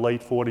back in the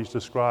late 40s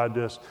described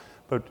this,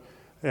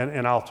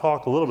 and I'll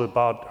talk a little bit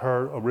about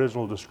her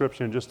original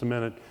description in just a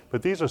minute,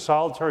 but these are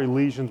solitary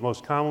lesions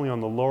most commonly on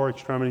the lower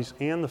extremities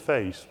and the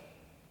face,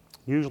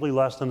 usually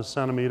less than a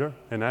centimeter,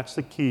 and that's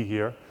the key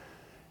here.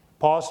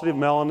 Positive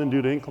melanin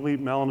due to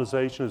incomplete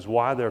melanization is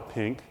why they're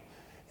pink,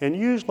 and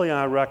usually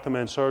I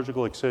recommend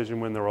surgical excision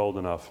when they're old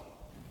enough.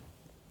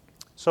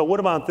 So what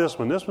about this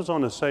one? This was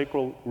on the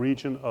sacral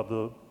region of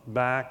the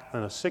back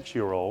in a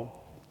 6-year-old.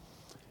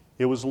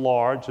 It was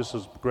large. This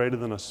is greater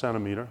than a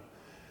centimeter.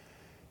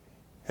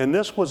 And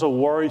this was a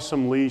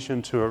worrisome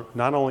lesion to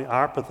not only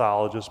our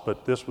pathologist,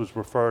 but this was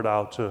referred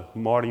out to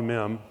Marty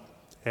Mim.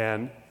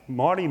 And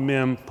Marty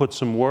Mim put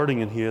some wording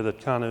in here that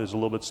kind of is a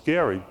little bit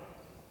scary.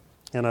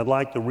 And I'd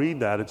like to read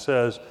that. It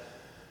says,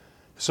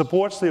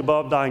 supports the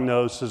above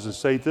diagnosis and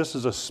say this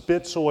is a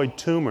spitzoid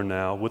tumor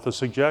now with a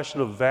suggestion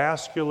of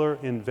vascular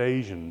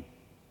invasion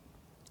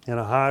and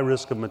a high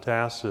risk of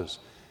metastasis.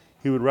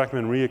 He would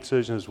recommend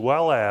re-excision as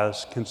well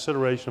as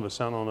consideration of a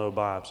sentinel node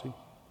biopsy.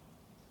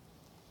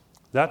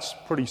 That's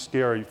pretty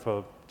scary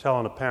for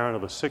telling a parent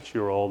of a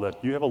 6-year-old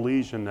that you have a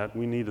lesion that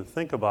we need to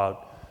think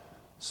about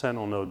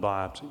sentinel node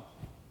biopsy.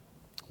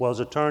 Well, as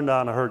it turned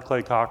out, and I heard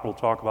Clay Cockrell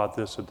talk about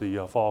this at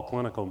the Fall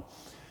Clinical,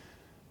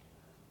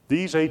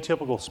 these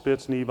atypical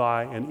Spitz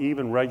nevi and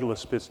even regular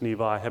Spitz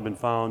nevi have been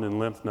found in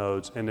lymph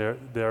nodes, and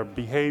their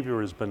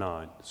behavior is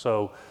benign.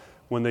 So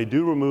when they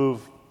do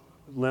remove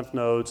lymph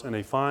nodes and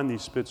they find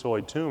these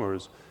spitzoid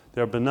tumors,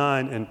 they're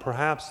benign, and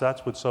perhaps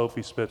that's what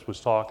Sophie Spitz was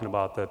talking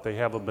about, that they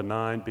have a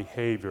benign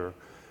behavior.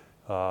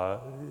 No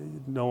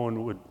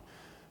one would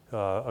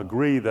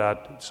agree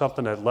that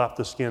something that left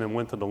the skin and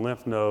went to the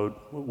lymph node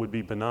would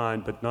be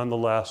benign, but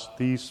nonetheless,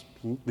 these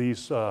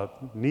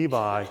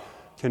nevi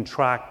can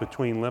track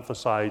between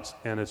lymphocytes,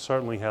 and it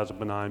certainly has a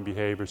benign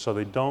behavior. So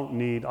they don't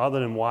need, other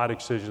than wide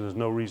excision, there's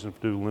no reason to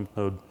do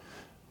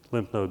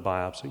lymph node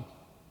biopsy.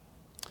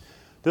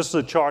 This is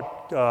a chart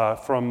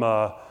from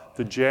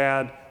the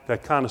JAD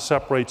that kind of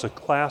separates a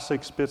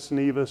classic Spitz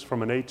nevus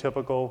from an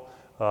atypical.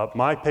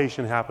 My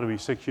patient happened to be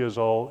 6 years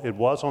old. It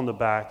was on the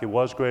back. It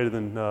was greater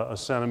than a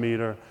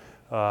centimeter.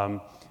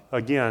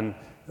 Again,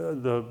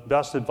 the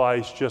best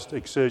advice, just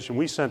excision.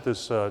 We sent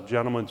this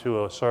gentleman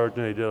to a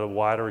surgeon. They did a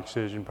wider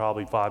excision,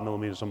 probably 5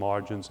 millimeters of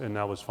margins, and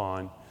that was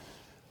fine.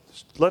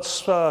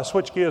 Let's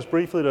switch gears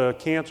briefly to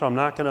cancer. I'm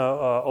not going to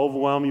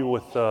overwhelm you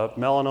with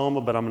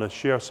melanoma, but I'm going to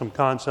share some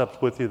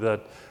concepts with you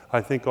that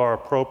I think are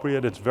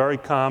appropriate. It's very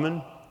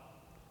common.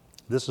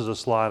 This is a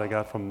slide I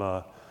got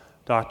from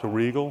Dr.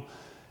 Regal.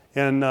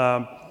 And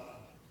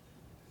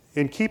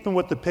in keeping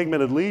with the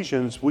pigmented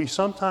lesions, we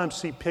sometimes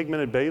see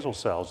pigmented basal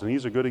cells, and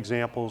these are good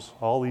examples.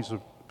 All these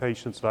are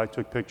patients that I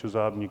took pictures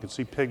of, and you can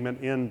see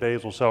pigment in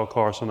basal cell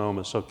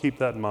carcinoma, so keep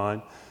that in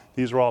mind.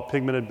 These are all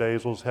pigmented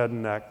basals, head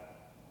and neck.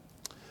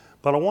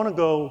 But I want to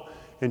go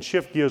and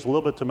shift gears a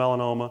little bit to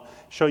melanoma,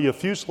 show you a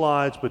few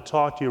slides, but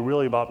talk to you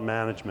really about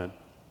management.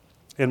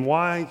 And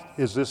why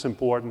is this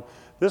important?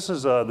 This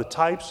is the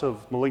types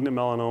of malignant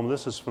melanoma.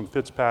 This is from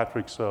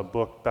Fitzpatrick's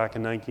book back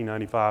in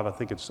 1995. I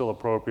think it's still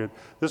appropriate.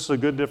 This is a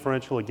good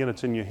differential. Again,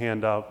 it's in your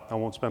handout. I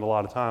won't spend a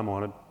lot of time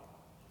on it.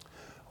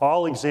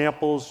 All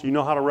examples, you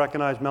know how to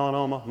recognize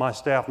melanoma? My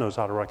staff knows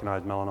how to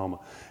recognize melanoma.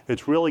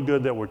 It's really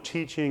good that we're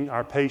teaching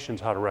our patients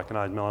how to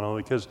recognize melanoma,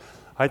 because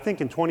I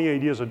think in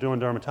 28 years of doing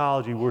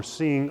dermatology, we're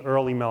seeing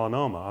early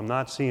melanoma. I'm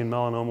not seeing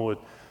melanoma with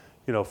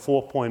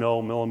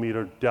 4.0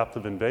 millimeter depth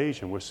of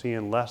invasion. We're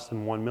seeing less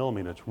than 1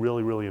 millimeter. It's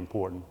really, really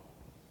important.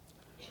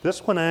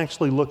 This one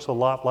actually looks a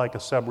lot like a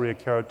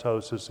seborrheic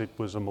keratosis. It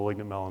was a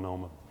malignant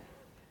melanoma.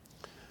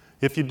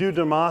 If you do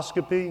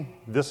dermoscopy,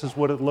 this is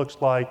what it looks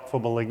like for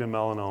malignant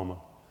melanoma.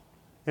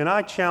 And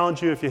I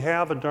challenge you, if you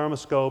have a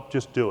dermoscope,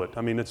 just do it.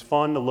 I mean, it's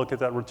fun to look at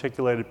that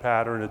reticulated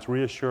pattern. It's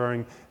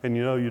reassuring, and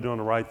you know you're doing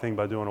the right thing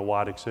by doing a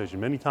wide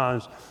excision. Many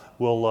times,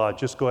 we'll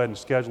just go ahead and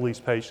schedule these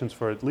patients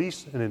for at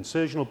least an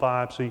incisional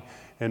biopsy,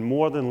 and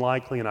more than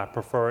likely, and I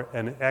prefer,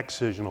 an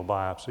excisional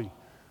biopsy.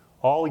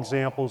 All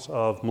examples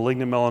of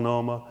malignant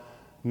melanoma,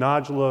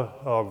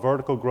 Nodular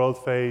vertical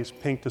growth phase,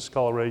 pink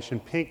discoloration.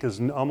 Pink is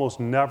almost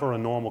never a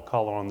normal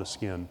color on the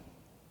skin.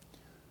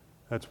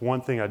 That's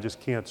one thing I just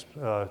can't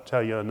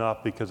tell you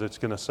enough because it's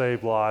going to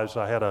save lives.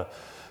 I had a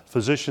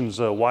physician's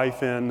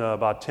wife in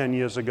about 10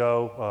 years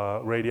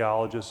ago,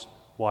 radiologist's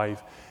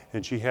wife,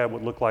 and she had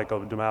what looked like a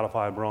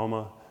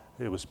dermatofibroma.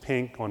 It was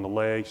pink on the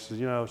leg. She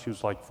said, she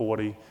was like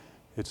 40.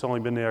 It's only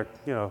been there,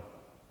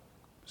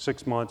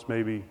 6 months,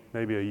 maybe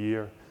a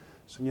year.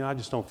 So, I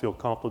just don't feel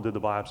comfortable, did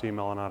the biopsy,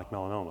 melanotic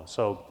melanoma.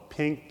 So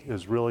pink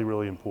is really,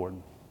 really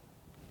important.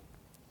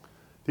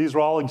 These are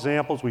all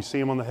examples. We see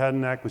them on the head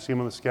and neck, we see them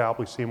on the scalp,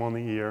 we see them on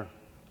the ear.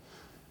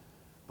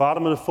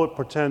 Bottom of the foot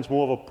portends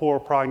more of a poor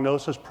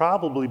prognosis,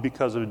 probably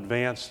because of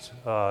advanced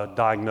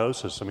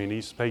diagnosis. I mean,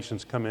 these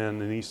patients come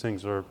in and these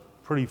things are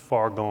pretty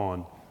far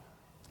gone.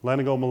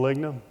 Lentigo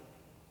maligna.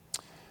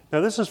 Now,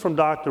 this is from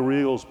Dr.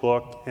 Riegel's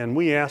book, and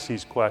we ask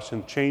these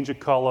questions: change of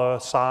color,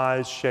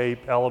 size,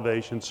 shape,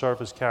 elevation,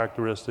 surface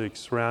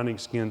characteristics, surrounding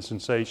skin,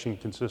 sensation,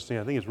 consistency.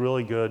 I think it's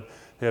really good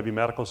to have your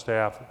medical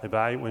staff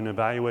when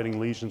evaluating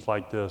lesions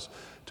like this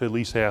to at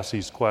least ask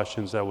these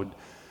questions that would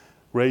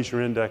raise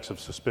your index of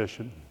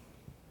suspicion.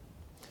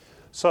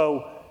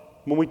 So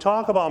when we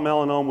talk about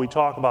melanoma, we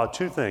talk about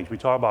two things. We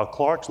talk about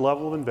Clark's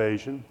level of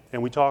invasion,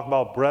 and we talk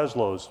about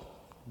Breslow's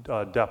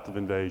depth of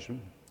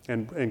invasion.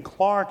 And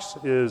Clark's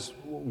is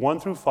 1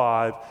 through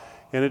 5,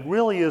 and it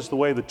really is the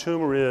way the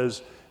tumor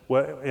is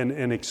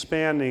in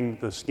expanding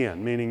the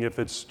skin, meaning if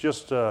it's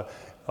just a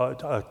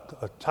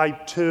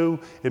type 2,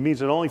 it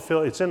means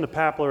it's in the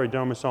papillary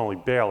dermis only,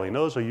 barely, and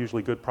those are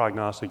usually good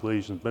prognostic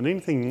lesions. But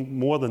anything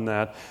more than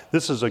that,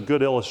 this is a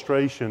good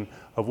illustration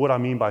of what I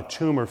mean by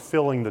tumor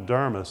filling the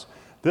dermis.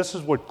 This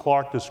is what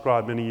Clark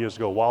described many years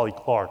ago, Wally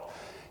Clark.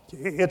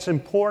 It's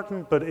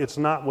important, but it's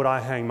not what I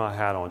hang my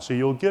hat on. So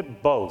you'll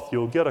get both.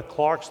 You'll get a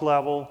Clark's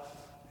level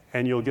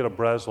and you'll get a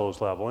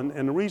Breslow's level. And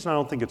the reason I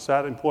don't think it's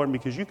that important,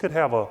 because you could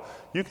have a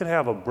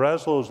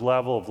Breslow's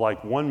level of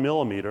like 1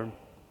 millimeter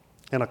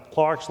and a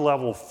Clark's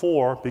level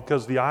 4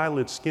 because the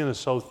eyelid skin is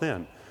so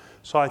thin.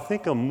 So I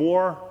think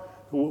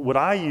what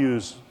I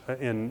use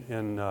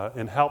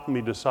in helping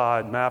me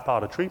map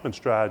out a treatment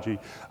strategy,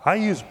 I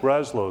use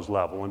Breslow's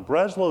level. And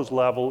Breslow's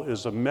level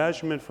is a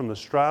measurement from the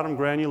stratum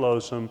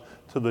granulosum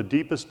to the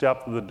deepest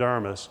depth of the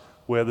dermis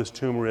where this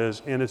tumor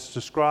is, and it's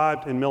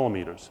described in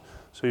millimeters.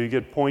 So you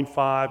get 0.5,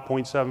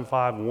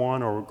 0.75,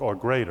 1, or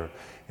greater.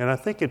 And I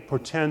think it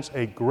portends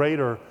a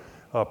greater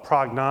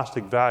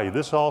prognostic value.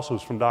 This also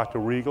is from Dr.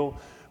 Riegel.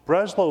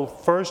 Breslow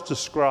first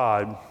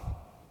described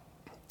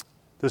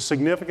the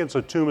significance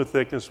of tumor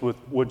thickness,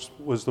 which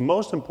was the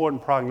most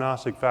important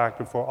prognostic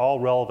factor for all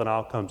relevant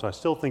outcomes. I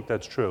still think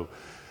that's true.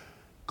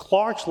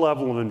 Clark's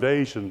level of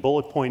invasion,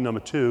 bullet point number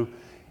 2,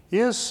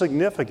 is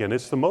significant.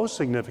 It's the most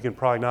significant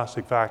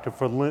prognostic factor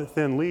for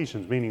thin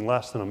lesions, meaning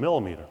less than 1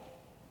 millimeter.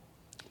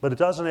 But it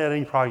doesn't add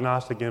any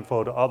prognostic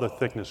info to other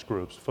thickness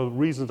groups for the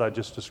reasons I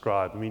just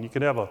described. I mean, you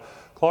could have a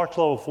Clark's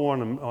level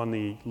 4 on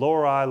the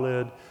lower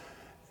eyelid.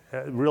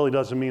 It really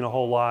doesn't mean a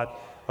whole lot.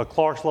 A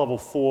Clark's level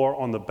 4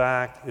 on the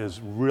back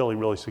is really,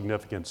 really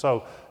significant.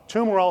 So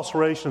tumor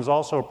ulceration is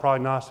also a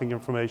prognostic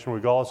information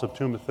regardless of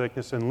tumor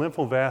thickness. And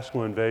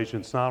lymphovascular invasion,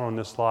 it's not on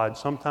this slide.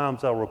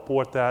 Sometimes they'll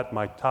report that.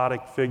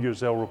 Mitotic figures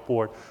they'll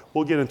report.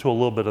 We'll get into a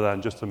little bit of that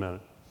in just a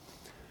minute.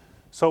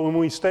 So when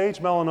we stage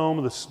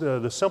melanoma,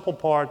 the simple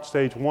part,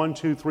 stage 1,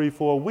 2, 3,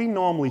 4, we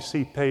normally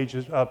see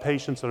patients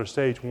that are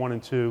stage 1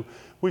 and 2.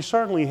 We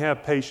certainly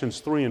have patients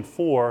 3 and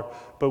 4,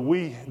 but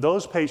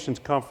those patients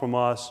come from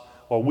us,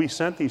 or we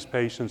sent these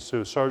patients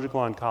to a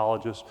surgical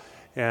oncologist,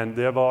 and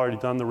they've already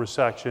done the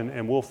resection,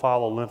 and we'll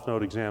follow lymph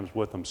node exams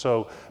with them.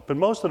 But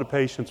most of the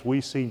patients we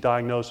see,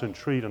 diagnose, and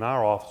treat in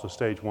our office are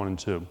stage 1 and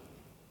 2.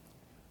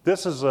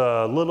 This is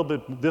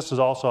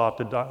also out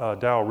to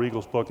Darryl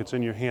Riegel's book. It's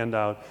in your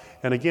handout.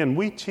 And again,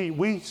 we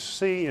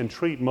see and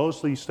treat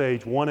mostly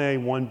stage 1A,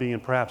 1B,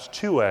 and perhaps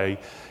 2A.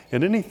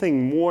 And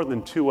anything more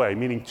than 2A,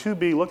 meaning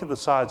 2B, look at the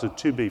size of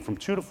 2B, from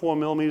 2 to 4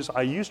 millimeters.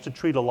 I used to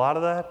treat a lot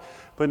of that,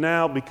 but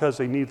now because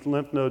they need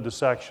lymph node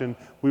dissection,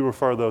 we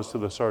refer those to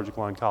the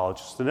surgical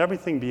oncologist. And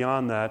everything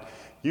beyond that,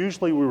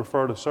 usually we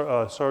refer to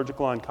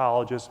surgical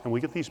oncologists, and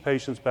we get these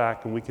patients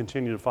back, and we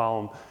continue to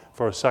follow them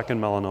for a second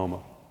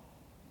melanoma.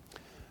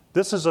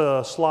 This is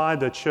a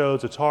slide that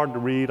shows, it's hard to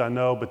read, I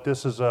know, but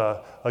this is,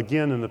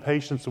 again, in the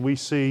patients that we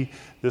see,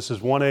 this is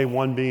 1A,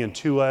 1B, and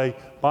 2A.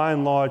 By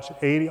and large,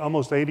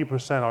 almost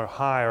 80% or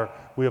higher,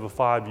 we have a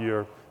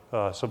 5-year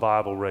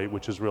survival rate,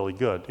 which is really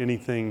good.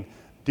 Anything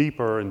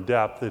deeper in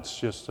depth, it's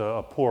just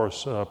a poor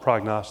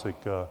prognostic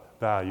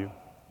value.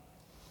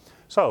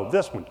 So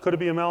this one, could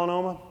it be a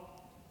melanoma?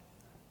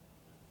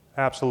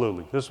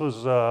 Absolutely. This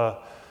was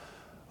a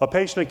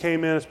patient that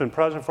came in, it's been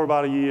present for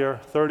about a year,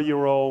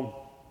 30-year-old.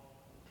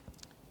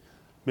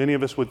 Many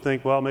of us would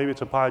think, well, maybe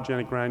it's a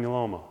pyogenic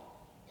granuloma.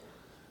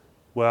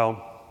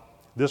 Well,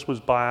 this was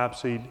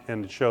biopsied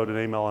and it showed an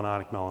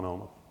amelanotic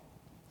melanoma.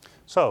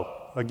 So,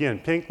 again,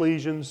 pink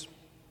lesions,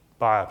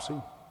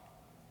 biopsy.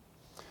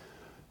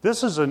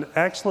 This is an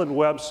excellent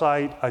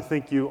website. I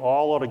think you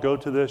all ought to go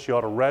to this. You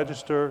ought to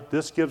register.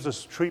 This gives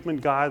us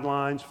treatment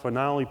guidelines for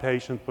not only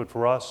patients, but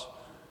for us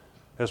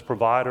as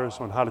providers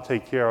on how to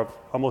take care of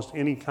almost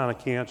any kind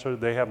of cancer.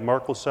 They have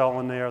Merkel cell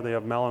in there. They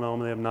have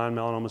melanoma. They have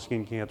non-melanoma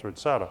skin cancer, et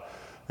cetera.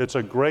 It's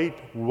a great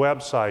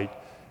website,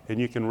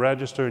 and you can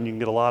register and you can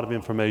get a lot of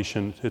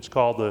information. It's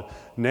called the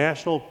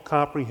National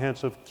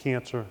Comprehensive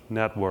Cancer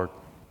Network.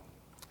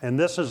 And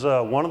this is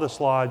one of the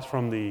slides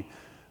from the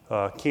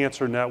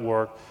Cancer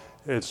Network.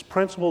 It's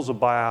principles of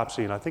biopsy,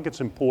 and I think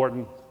it's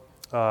important.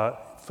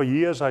 For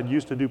years, I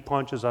used to do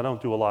punches. I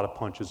don't do a lot of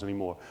punches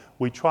anymore.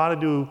 We try to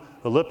do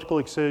elliptical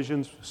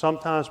excisions.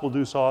 Sometimes we'll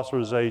do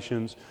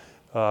saucerizations.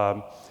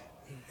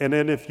 And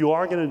then if you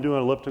are going to do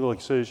an elliptical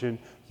excision,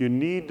 you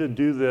need to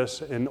do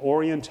this in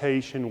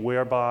orientation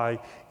whereby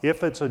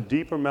if it's a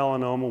deeper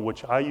melanoma,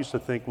 which I used to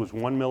think was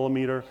 1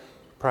 millimeter,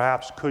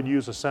 perhaps could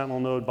use a sentinel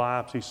node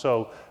biopsy.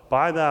 So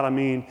by that I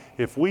mean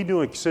if we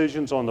do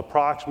excisions on the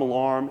proximal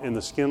arm and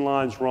the skin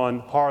lines run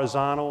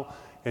horizontal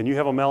and you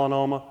have a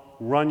melanoma,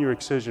 run your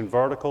excision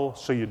vertical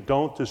so you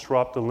don't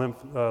disrupt the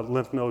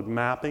lymph node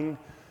mapping.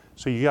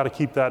 So you got to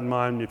keep that in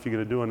mind if you're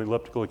going to do an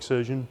elliptical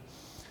excision.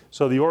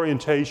 So the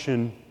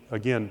orientation,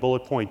 again,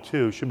 bullet point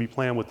 2, should be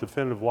planned with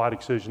definitive wide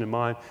excision in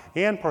mind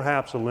and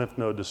perhaps a lymph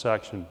node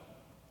dissection.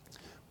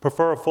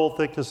 Prefer a full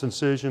thickness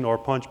incision or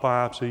punch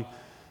biopsy.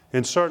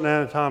 In certain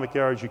anatomic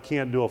areas, you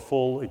can't do a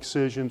full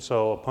excision,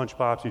 so a punch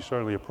biopsy is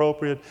certainly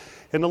appropriate.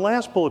 And the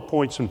last bullet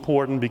point is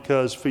important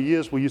because for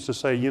years we used to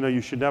say,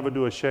 you should never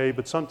do a shave,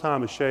 but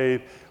sometimes a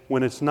shave,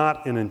 when it's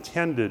not an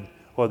intended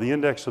or the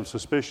index of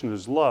suspicion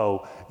is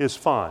low, is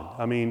fine.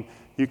 I mean,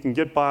 you can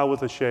get by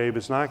with a shave.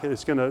 It's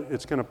going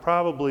to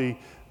probably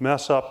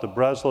mess up the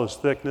Breslow's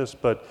thickness,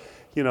 but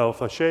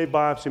if a shave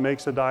biopsy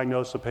makes a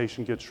diagnosis, the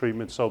patient gets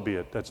treatment, so be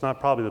it. That's not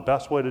probably the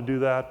best way to do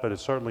that, but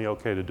it's certainly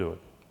okay to do it.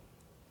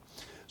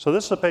 So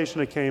this is a patient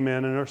that came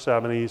in her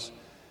 70s,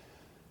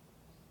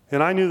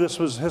 and I knew this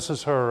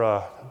is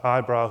her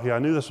eyebrow here. I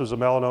knew this was a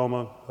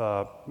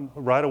melanoma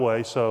right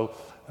away, so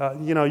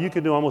you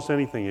can do almost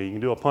anything here. You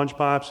can do a punch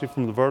biopsy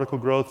from the vertical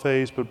growth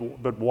phase,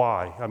 but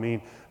why? I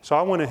mean, so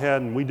I went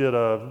ahead and we did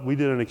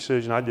an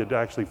excision. I did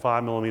actually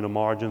 5 millimeter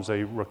margins.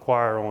 They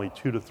require only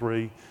 2 to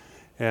 3,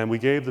 and we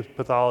gave the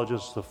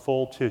pathologist the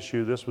full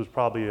tissue. This was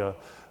probably a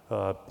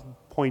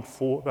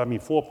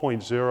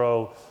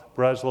 4.0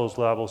 Breslow's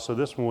level, so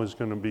this one was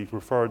going to be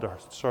referred to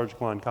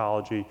surgical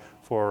oncology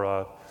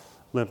for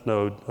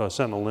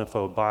sentinel lymph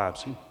node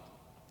biopsy.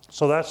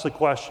 So that's the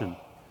question,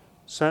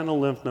 sentinel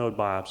lymph node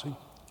biopsy.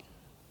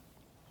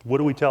 What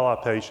do we tell our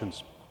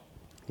patients?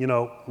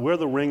 We're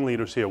the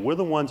ringleaders here. We're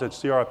the ones that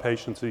see our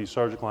patients to these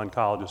surgical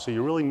oncologists, so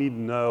you really need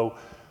to know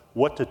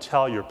what to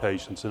tell your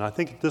patients, and I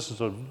think this is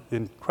an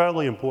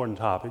incredibly important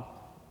topic.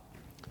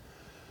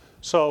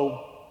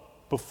 So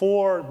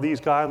before these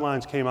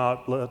guidelines came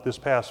out this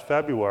past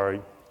February,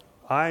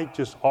 I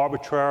just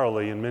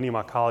arbitrarily, and many of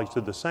my colleagues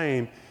did the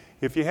same,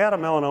 if you had a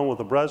melanoma with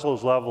a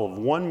Breslow's level of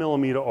 1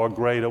 millimeter or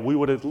greater, we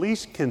would at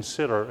least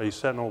consider a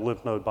sentinel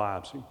lymph node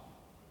biopsy.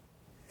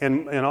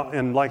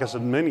 And like I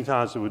said, many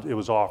times it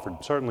was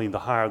offered. Certainly the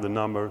higher the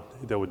number,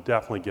 they would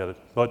definitely get it.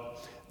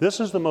 But this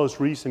is the most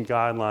recent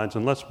guidelines,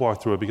 and let's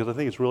walk through it because I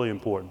think it's really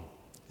important.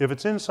 If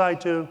it's in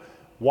situ,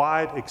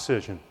 wide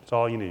excision, that's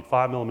all you need,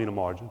 5 millimeter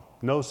margin.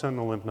 No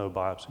sentinel lymph node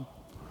biopsy.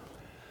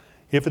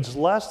 If it's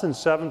less than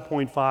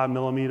 7.5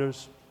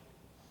 millimeters,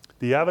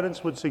 the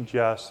evidence would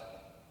suggest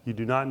you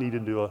do not need to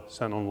do a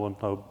sentinel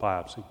lymph node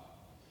biopsy.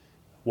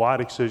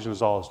 Wide excision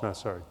is all that's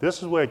necessary.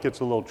 This is where it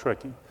gets a little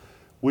tricky.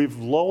 We've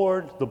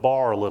lowered the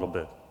bar a little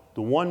bit.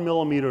 The 1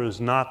 millimeter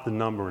is not the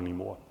number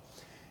anymore.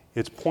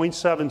 It's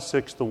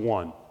 0.76 to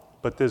 1,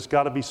 but there's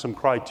got to be some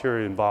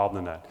criteria involved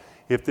in that.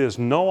 If there's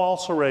no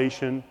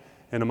ulceration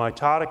and the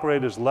mitotic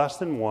rate is less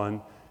than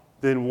 1,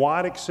 then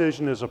wide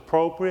excision is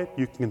appropriate.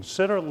 You can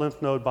consider a lymph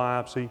node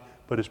biopsy,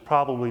 but it's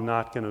probably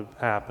not going to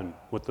happen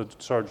with the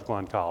surgical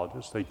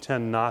oncologist. They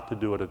tend not to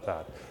do it at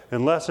that.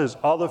 Unless there's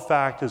other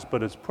factors,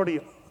 but it's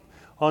pretty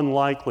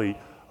unlikely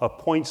a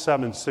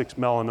 0.76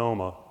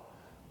 melanoma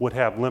would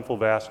have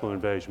lymphovascular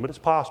invasion. But it's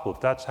possible.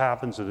 If that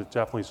happens, then it's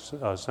definitely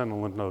a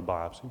sentinel lymph node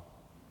biopsy.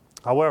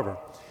 However,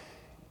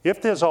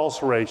 if there's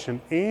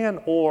ulceration and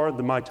or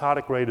the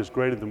mitotic rate is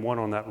greater than 1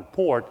 on that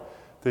report,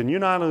 then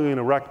you're not only going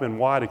to recommend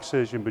wide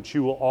excision, but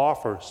you will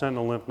offer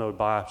sentinel lymph node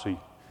biopsy,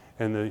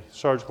 and the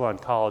surgical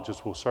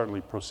oncologist will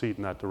certainly proceed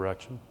in that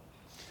direction.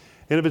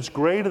 And if it's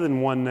greater than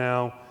 1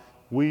 now,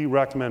 we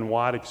recommend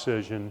wide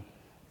excision,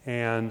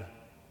 and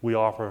we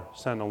offer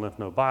sentinel lymph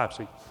node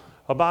biopsy.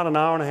 About an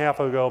hour and a half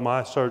ago,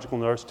 my surgical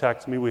nurse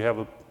texted me, we have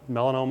a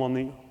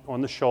melanoma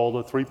on the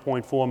shoulder,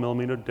 3.4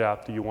 millimeter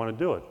depth. Do you want to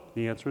do it?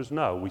 The answer is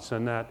no. We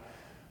send that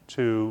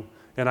to,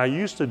 and I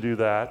used to do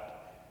that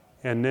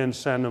and then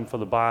send them for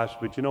the biopsy.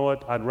 But you know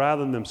what? I'd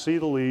rather them see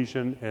the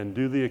lesion and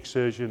do the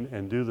excision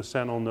and do the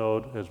sentinel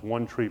node as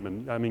one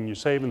treatment. I mean, you're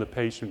saving the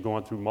patient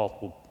going through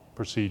multiple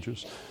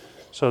procedures.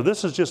 So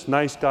this is just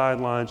nice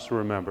guidelines to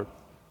remember.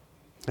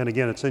 And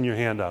again, it's in your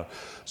handout.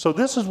 So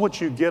this is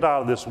what you get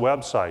out of this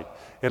website.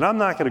 And I'm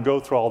not going to go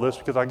through all this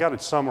because I got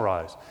it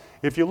summarized.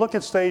 If you look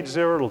at stage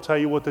 0, it'll tell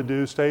you what to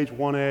do. Stage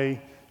 1A,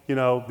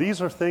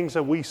 these are things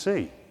that we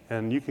see.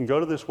 And you can go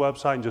to this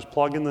website and just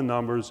plug in the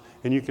numbers,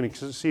 and you can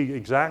see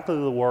exactly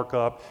the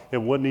workup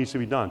and what needs to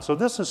be done. So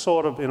this is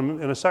sort of,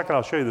 in a second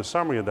I'll show you the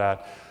summary of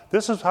that.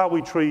 This is how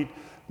we treat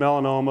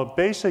melanoma.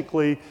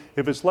 Basically,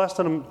 if it's less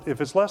than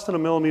a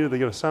millimeter, they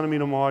get a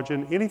centimeter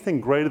margin.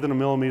 Anything greater than a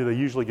millimeter, they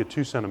usually get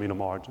 2 centimeter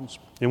margins.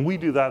 And we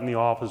do that in the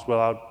office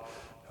without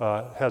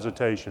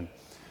hesitation.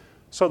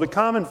 So the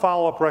common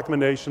follow-up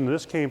recommendation,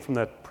 this came from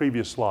that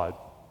previous slide,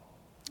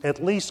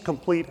 at least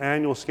complete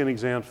annual skin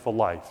exams for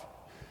life.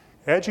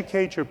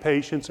 Educate your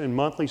patients in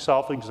monthly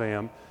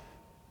self-exam.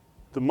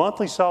 The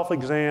monthly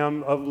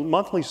self-exam,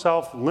 monthly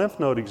self-lymph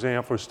node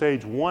exam for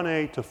stage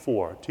 1A to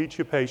 4. Teach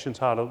your patients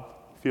how to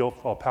feel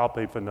or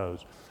palpate for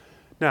nodes.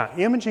 Now,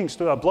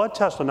 blood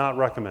tests are not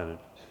recommended.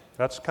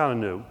 That's kind of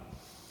new.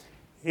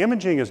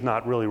 Imaging is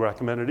not really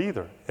recommended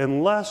either,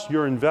 unless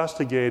you're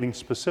investigating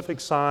specific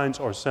signs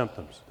or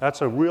symptoms.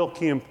 That's a real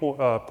key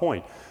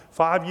point.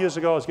 5 years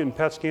ago, I was getting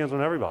PET scans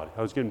on everybody.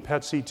 I was getting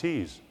PET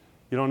CTs.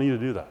 You don't need to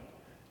do that.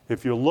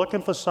 If you're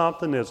looking for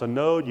something, there's a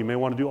node, you may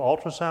want to do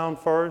ultrasound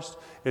first,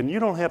 and you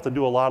don't have to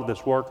do a lot of this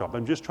workup.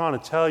 I'm just trying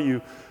to tell you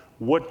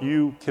what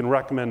you can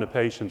recommend to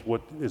patients,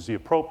 what is the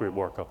appropriate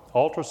workup.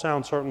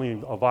 Ultrasound,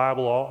 certainly a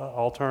viable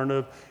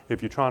alternative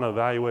if you're trying to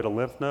evaluate a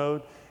lymph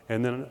node,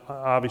 and then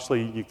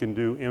obviously you can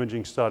do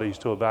imaging studies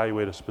to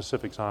evaluate a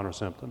specific sign or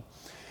symptom.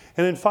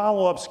 And then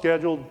follow-up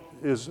schedule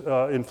is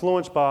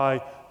influenced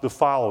by the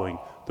following: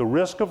 the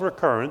risk of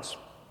recurrence,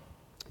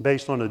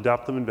 based on the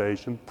depth of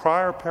invasion,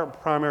 prior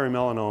primary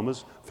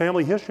melanomas,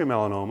 family history of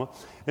melanoma,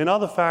 and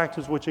other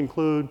factors which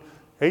include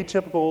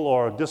atypical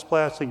or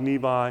dysplastic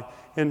nevi,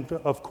 and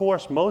of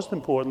course, most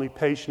importantly,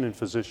 patient and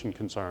physician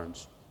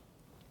concerns.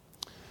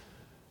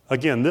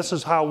 Again, this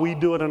is how we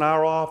do it in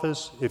our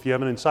office. If you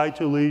have an in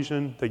situ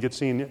lesion, they get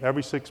seen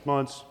every 6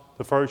 months,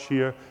 the first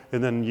year,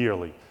 and then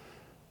yearly.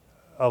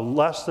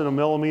 Less than a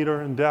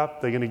millimeter in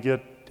depth, they're going to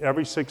get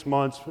every 6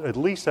 months, at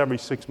least every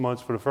 6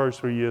 months for the first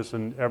 3 years,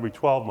 and every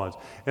 12 months.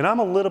 And I'm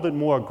a little bit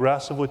more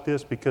aggressive with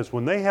this because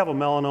when they have a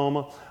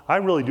melanoma, I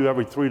really do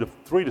every 3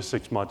 to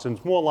 6 months, and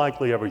it's more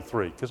likely every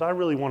 3, because I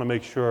really want to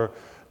make sure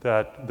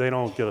that they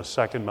don't get a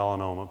second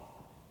melanoma.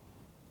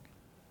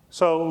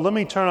 So let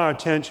me turn our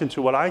attention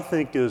to what I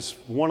think is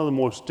one of the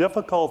most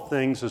difficult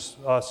things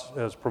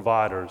as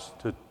providers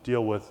to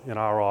deal with in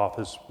our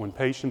office when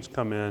patients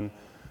come in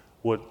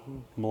with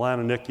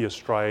melanonychia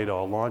striate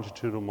or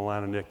longitudinal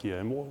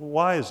melanonychia. And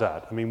why is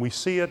that? I mean, we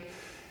see it,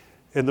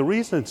 and the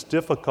reason it's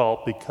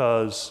difficult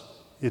because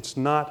it's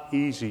not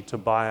easy to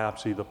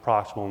biopsy the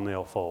proximal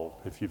nail fold.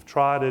 If you've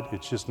tried it,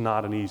 it's just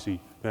not an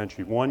easy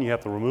venture. 1, you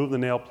have to remove the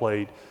nail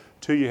plate.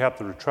 2, you have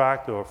to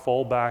retract or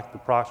fold back the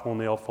proximal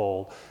nail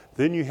fold.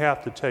 Then you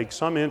have to take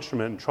some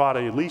instrument and try to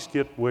at least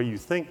get where you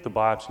think the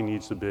biopsy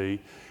needs to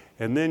be.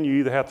 And then you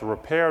either have to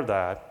repair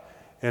that,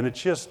 and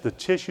it's just the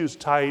tissue's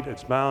tight,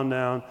 it's bound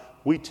down.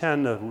 We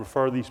tend to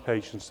refer these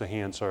patients to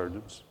hand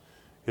surgeons.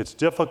 It's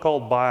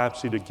difficult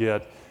biopsy to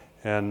get,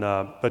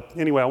 but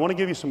anyway, I want to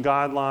give you some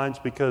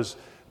guidelines because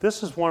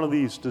this is one of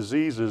these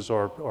diseases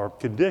or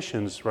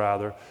conditions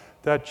rather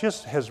that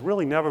just has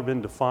really never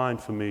been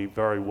defined for me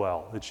very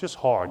well. It's just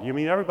hard. I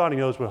mean, everybody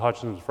knows what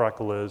Hutchinson's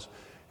freckle is,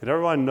 and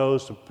everyone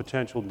knows the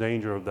potential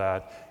danger of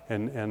that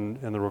and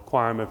the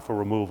requirement for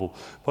removal.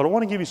 But I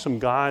want to give you some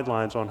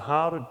guidelines on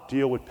how to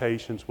deal with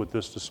patients with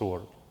this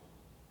disorder.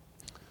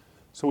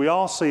 So we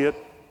all see it,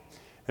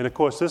 and of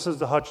course this is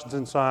the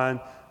Hutchinson sign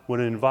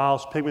when it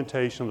involves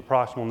pigmentation of the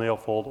proximal nail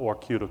fold or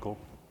cuticle.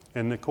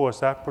 And of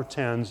course that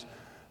portends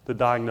the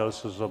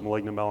diagnosis of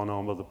malignant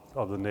melanoma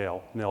of the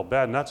nail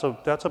bed. And that's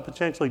a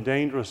potentially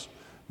dangerous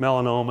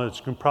melanoma. It's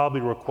going to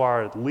probably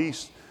require at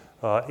least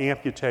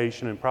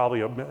amputation and probably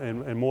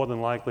and more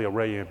than likely a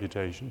ray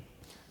amputation.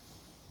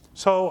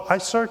 So I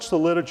searched the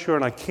literature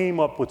and I came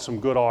up with some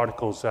good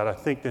articles that I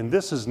think, and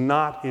this is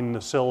not in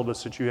the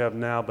syllabus that you have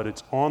now, but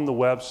it's on the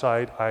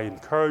website. I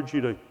encourage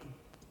you to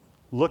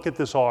look at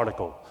this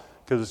article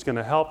because it's going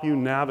to help you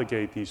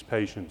navigate these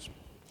patients.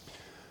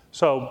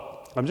 So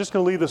I'm just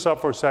going to leave this up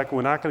for a second.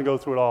 We're not going to go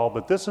through it all,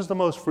 but this is the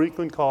most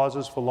frequent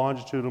causes for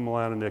longitudinal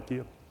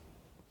melanonychia.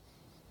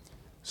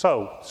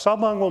 So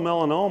subungual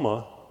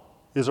melanoma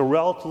is a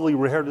relatively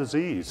rare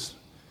disease,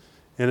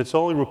 and it's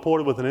only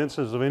reported with an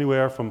incidence of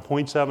anywhere from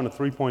 0.7 to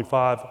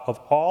 3.5 of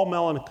all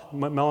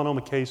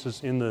melanoma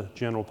cases in the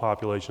general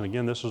population.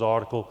 Again, this is an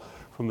article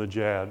from the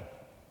JAD.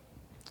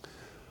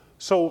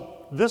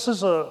 So this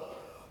is a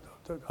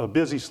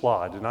busy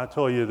slide, and I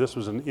tell you this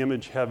was an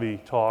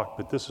image-heavy talk,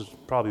 but this is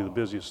probably the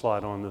busiest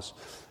slide on this.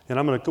 And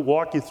I'm going to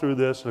walk you through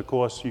this, and of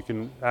course you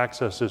can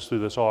access this through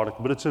this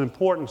article, but it's an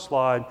important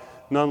slide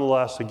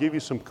nonetheless to give you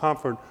some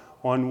comfort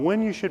on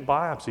when you should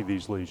biopsy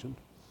these lesions.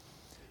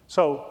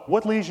 So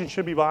what lesions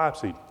should be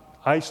biopsied?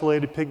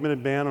 Isolated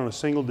pigmented band on a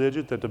single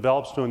digit that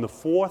develops during the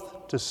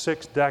 4th to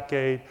 6th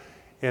decade,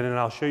 and then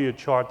I'll show you a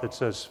chart that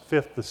says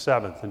 5th to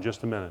 7th in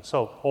just a minute.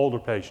 So older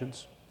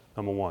patients,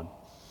 number 1.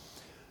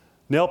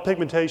 Nail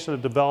pigmentation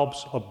that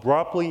develops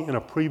abruptly in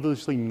a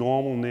previously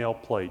normal nail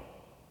plate.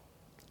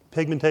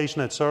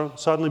 Pigmentation that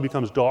suddenly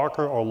becomes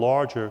darker or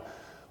larger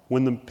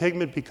when the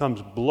pigment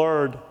becomes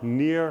blurred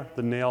near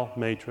the nail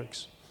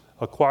matrix.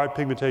 Acquired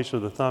pigmentation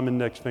of the thumb,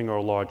 index finger,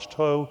 or large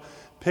toe.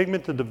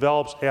 Pigment that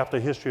develops after a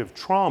history of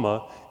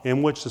trauma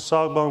in which the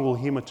sublingual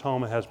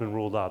hematoma has been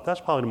ruled out.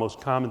 That's probably the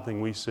most common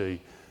thing we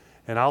see.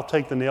 And I'll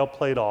take the nail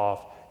plate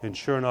off, and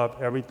sure enough,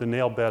 the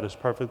nail bed is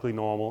perfectly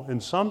normal.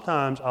 And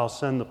sometimes I'll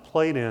send the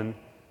plate in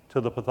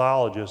to the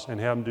pathologist and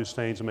have them do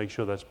stains and make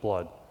sure that's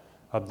blood.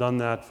 I've done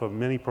that for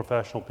many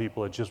professional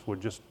people that were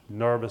just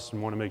nervous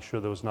and want to make sure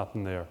there was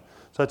nothing there.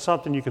 So that's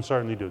something you can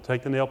certainly do.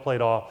 Take the nail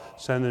plate off,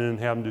 send it in, and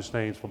have them do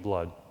stains for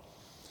blood.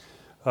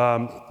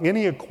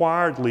 Any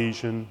acquired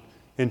lesion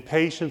in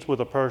patients with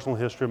a personal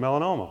history of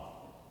melanoma.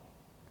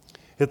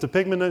 If the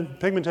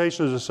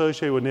pigmentation is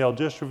associated with nail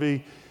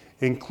dystrophy,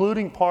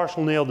 including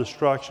partial nail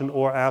destruction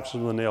or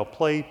absence of the nail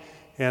plate,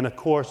 and of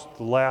course,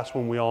 the last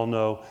one we all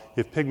know,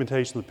 if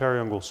pigmentation of the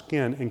periungual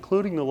skin,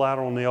 including the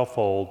lateral nail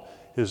fold,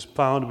 is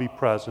found to be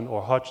present,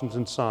 or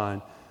Hutchinson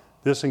sign,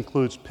 this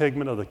includes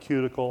pigment of the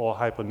cuticle or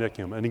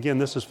hyponychium. And again,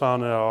 this is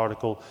found in our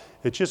article.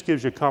 It just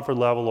gives you a comfort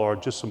level or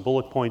just some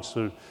bullet points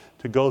to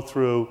go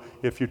through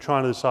if you're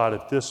trying to decide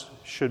if this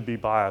should be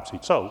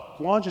biopsied. So,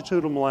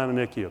 longitudinal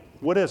melanonychia.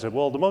 What is it?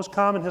 Well, the most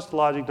common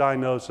histologic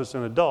diagnosis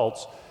in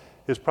adults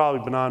is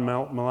probably benign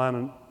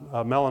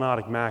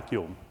melanotic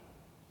macule.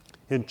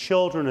 In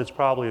children, it's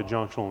probably a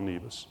junctional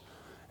nevus.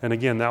 And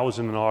again, that was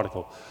in an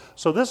article.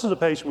 So this is a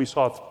patient we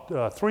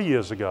saw 3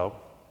 years ago.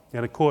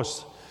 And of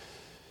course,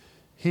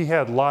 he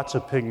had lots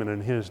of pigment in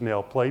his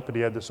nail plate, but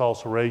he had this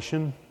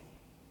ulceration.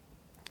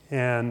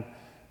 And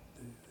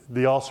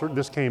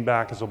this came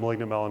back as a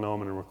malignant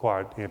melanoma and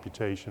required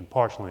amputation,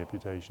 partial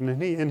amputation.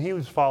 And he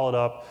was followed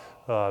up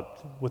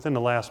within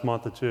the last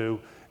month or two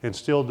and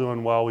still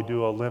doing well. We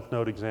do a lymph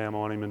node exam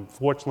on him, and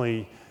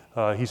fortunately,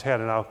 he's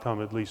had an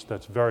outcome at least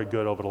that's very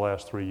good over the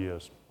last 3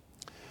 years.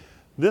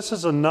 This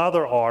is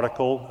another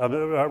article,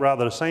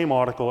 rather the same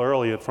article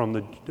earlier from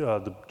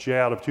the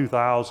JAD of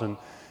 2000,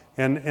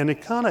 and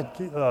it kind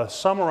of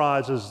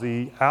summarizes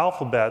the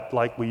alphabet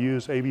like we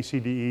use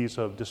ABCDEs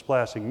of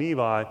dysplastic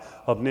nevi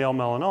of nail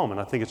melanoma. And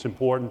I think it's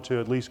important to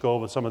at least go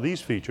over some of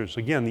these features.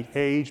 Again, the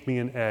age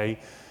being A,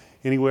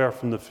 anywhere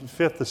from the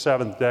 5th to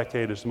 7th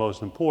decade is the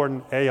most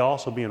important. A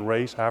also being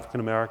race, African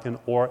American,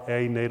 or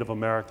A, Native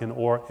American,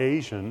 or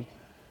Asian.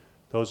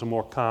 Those are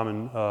more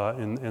common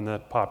in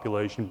that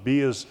population.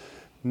 B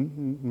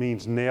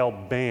means nail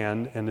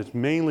band, and it's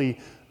mainly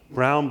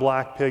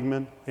brown-black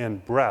pigment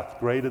and breadth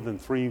greater than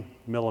 3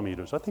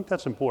 millimeters. I think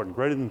that's important.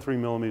 Greater than 3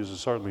 millimeters is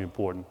certainly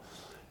important.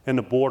 And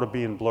the border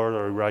being blurred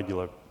or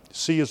irregular.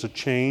 C is a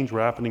change,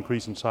 rapid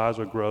increase in size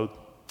or growth,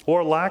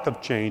 or lack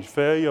of change,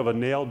 failure of a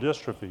nail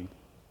dystrophy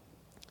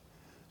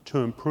to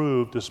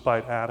improve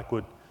despite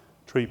adequate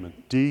treatment.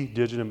 D,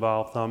 digit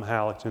involved, thumb,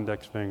 hallux,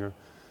 index finger,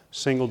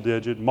 single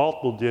digit,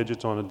 multiple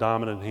digits on a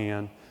dominant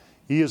hand.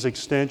 E is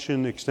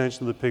extension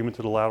of the pigment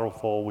to the lateral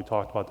fold. We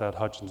talked about that,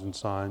 Hutchinson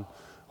sign,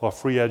 or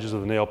free edges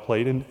of the nail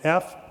plate. And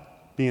F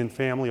being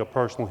family or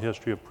personal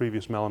history of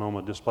previous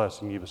melanoma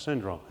dysplastic nevus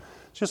syndrome.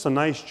 It's just a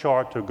nice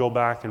chart to go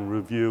back and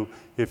review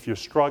if you're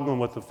struggling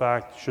with the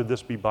fact, should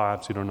this be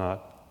biopsied or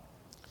not.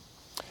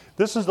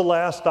 This is the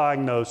last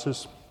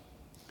diagnosis,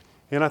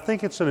 and I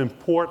think it's an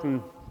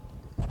important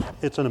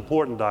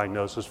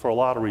diagnosis for a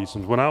lot of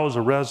reasons. When I was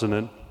a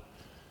resident,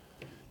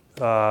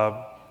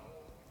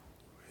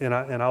 and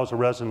I was a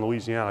resident in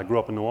Louisiana, I grew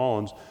up in New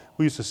Orleans,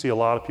 we used to see a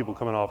lot of people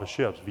coming off of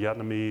ships,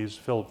 Vietnamese,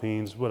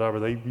 Philippines, whatever.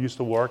 They used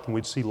to work, and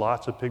we'd see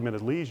lots of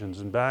pigmented lesions.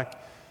 And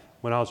back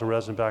when I was a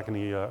resident back in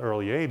the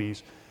early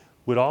 80s,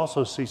 we'd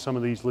also see some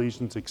of these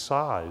lesions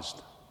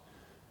excised,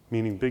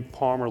 meaning big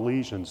palmar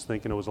lesions,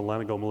 thinking it was a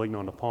lentigo maligno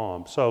on the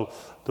palm. So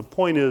the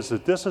point is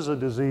that this is a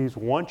disease,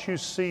 once you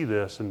see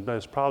this, and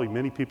there's probably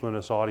many people in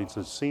this audience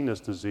that have seen this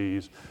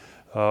disease,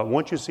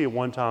 once you see it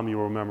one time,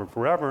 you'll remember it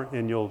forever,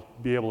 and you'll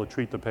be able to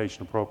treat the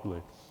patient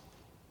appropriately.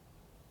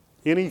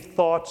 Any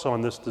thoughts on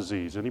this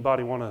disease?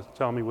 Anybody want to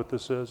tell me what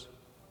this is?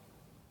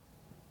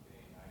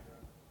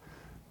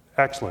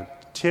 Excellent.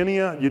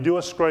 Tinea, you do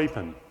a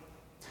scraping.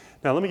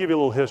 Now, let me give you a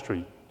little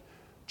history.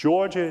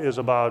 Georgia is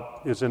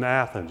in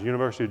Athens,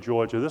 University of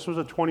Georgia. This was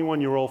a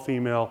 21-year-old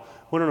female,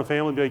 went on a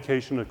family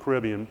vacation in the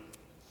Caribbean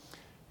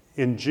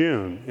in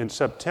June. In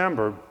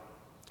September,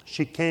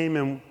 she came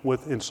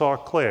in saw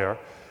Claire,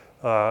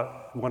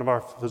 one of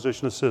our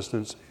physician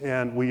assistants,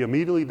 and we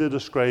immediately did a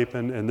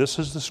scraping, and this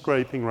is the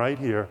scraping right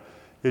here.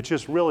 It's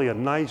just really a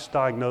nice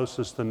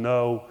diagnosis to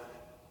know,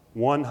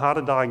 one, how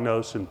to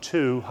diagnose, and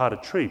two, how to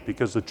treat,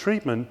 because the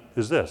treatment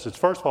is this. It's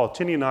first of all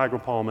tinea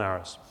nigra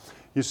palmaris.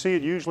 You see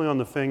it usually on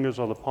the fingers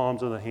or the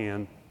palms of the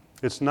hand.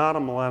 It's not a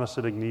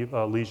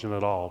melanocytic lesion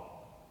at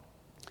all.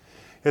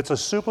 It's a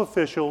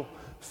superficial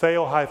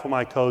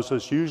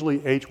phaeohyphomycosis,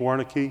 usually H.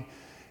 wernickeyi.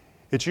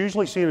 It's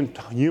usually seen in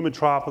humid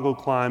tropical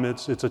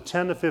climates. It's a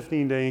 10 to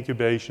 15 day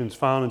incubation. It's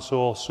found in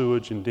soil,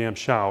 sewage, and damp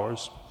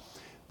showers.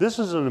 This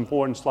is an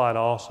important slide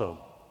also.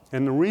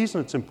 And the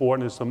reason it's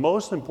important is the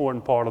most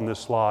important part on this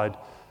slide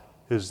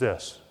is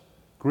this.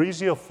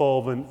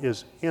 Griseofulvin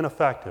is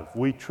ineffective.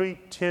 We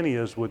treat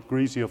tinnias with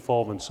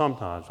griseofulvin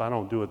sometimes. I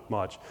don't do it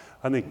much.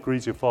 I think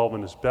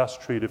griseofulvin is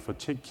best treated for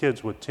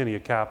kids with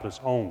tinea capitis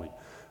only.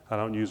 I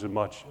don't use it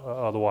much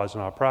otherwise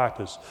in our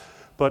practice.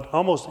 But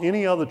almost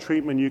any other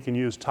treatment you can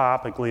use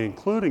topically,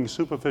 including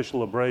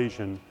superficial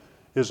abrasion,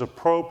 is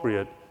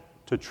appropriate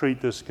to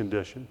treat this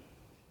condition.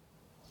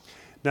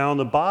 Now, on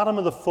the bottom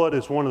of the foot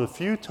is one of the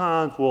few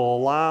times we'll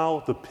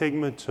allow the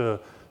pigment to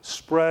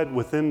spread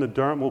within the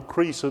dermal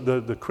crease of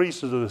the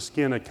creases of the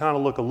skin that kind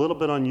of look a little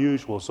bit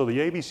unusual. So the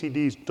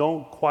ABCDs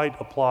don't quite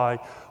apply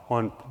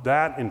on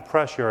that in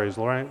pressure areas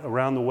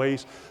around the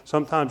waist.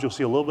 Sometimes you'll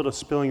see a little bit of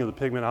spilling of the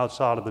pigment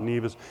outside of the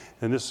nevus,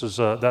 and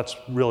that's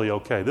really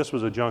okay. This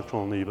was a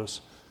junctional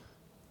nevus.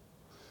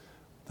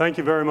 Thank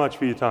you very much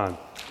for your time.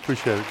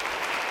 Appreciate it.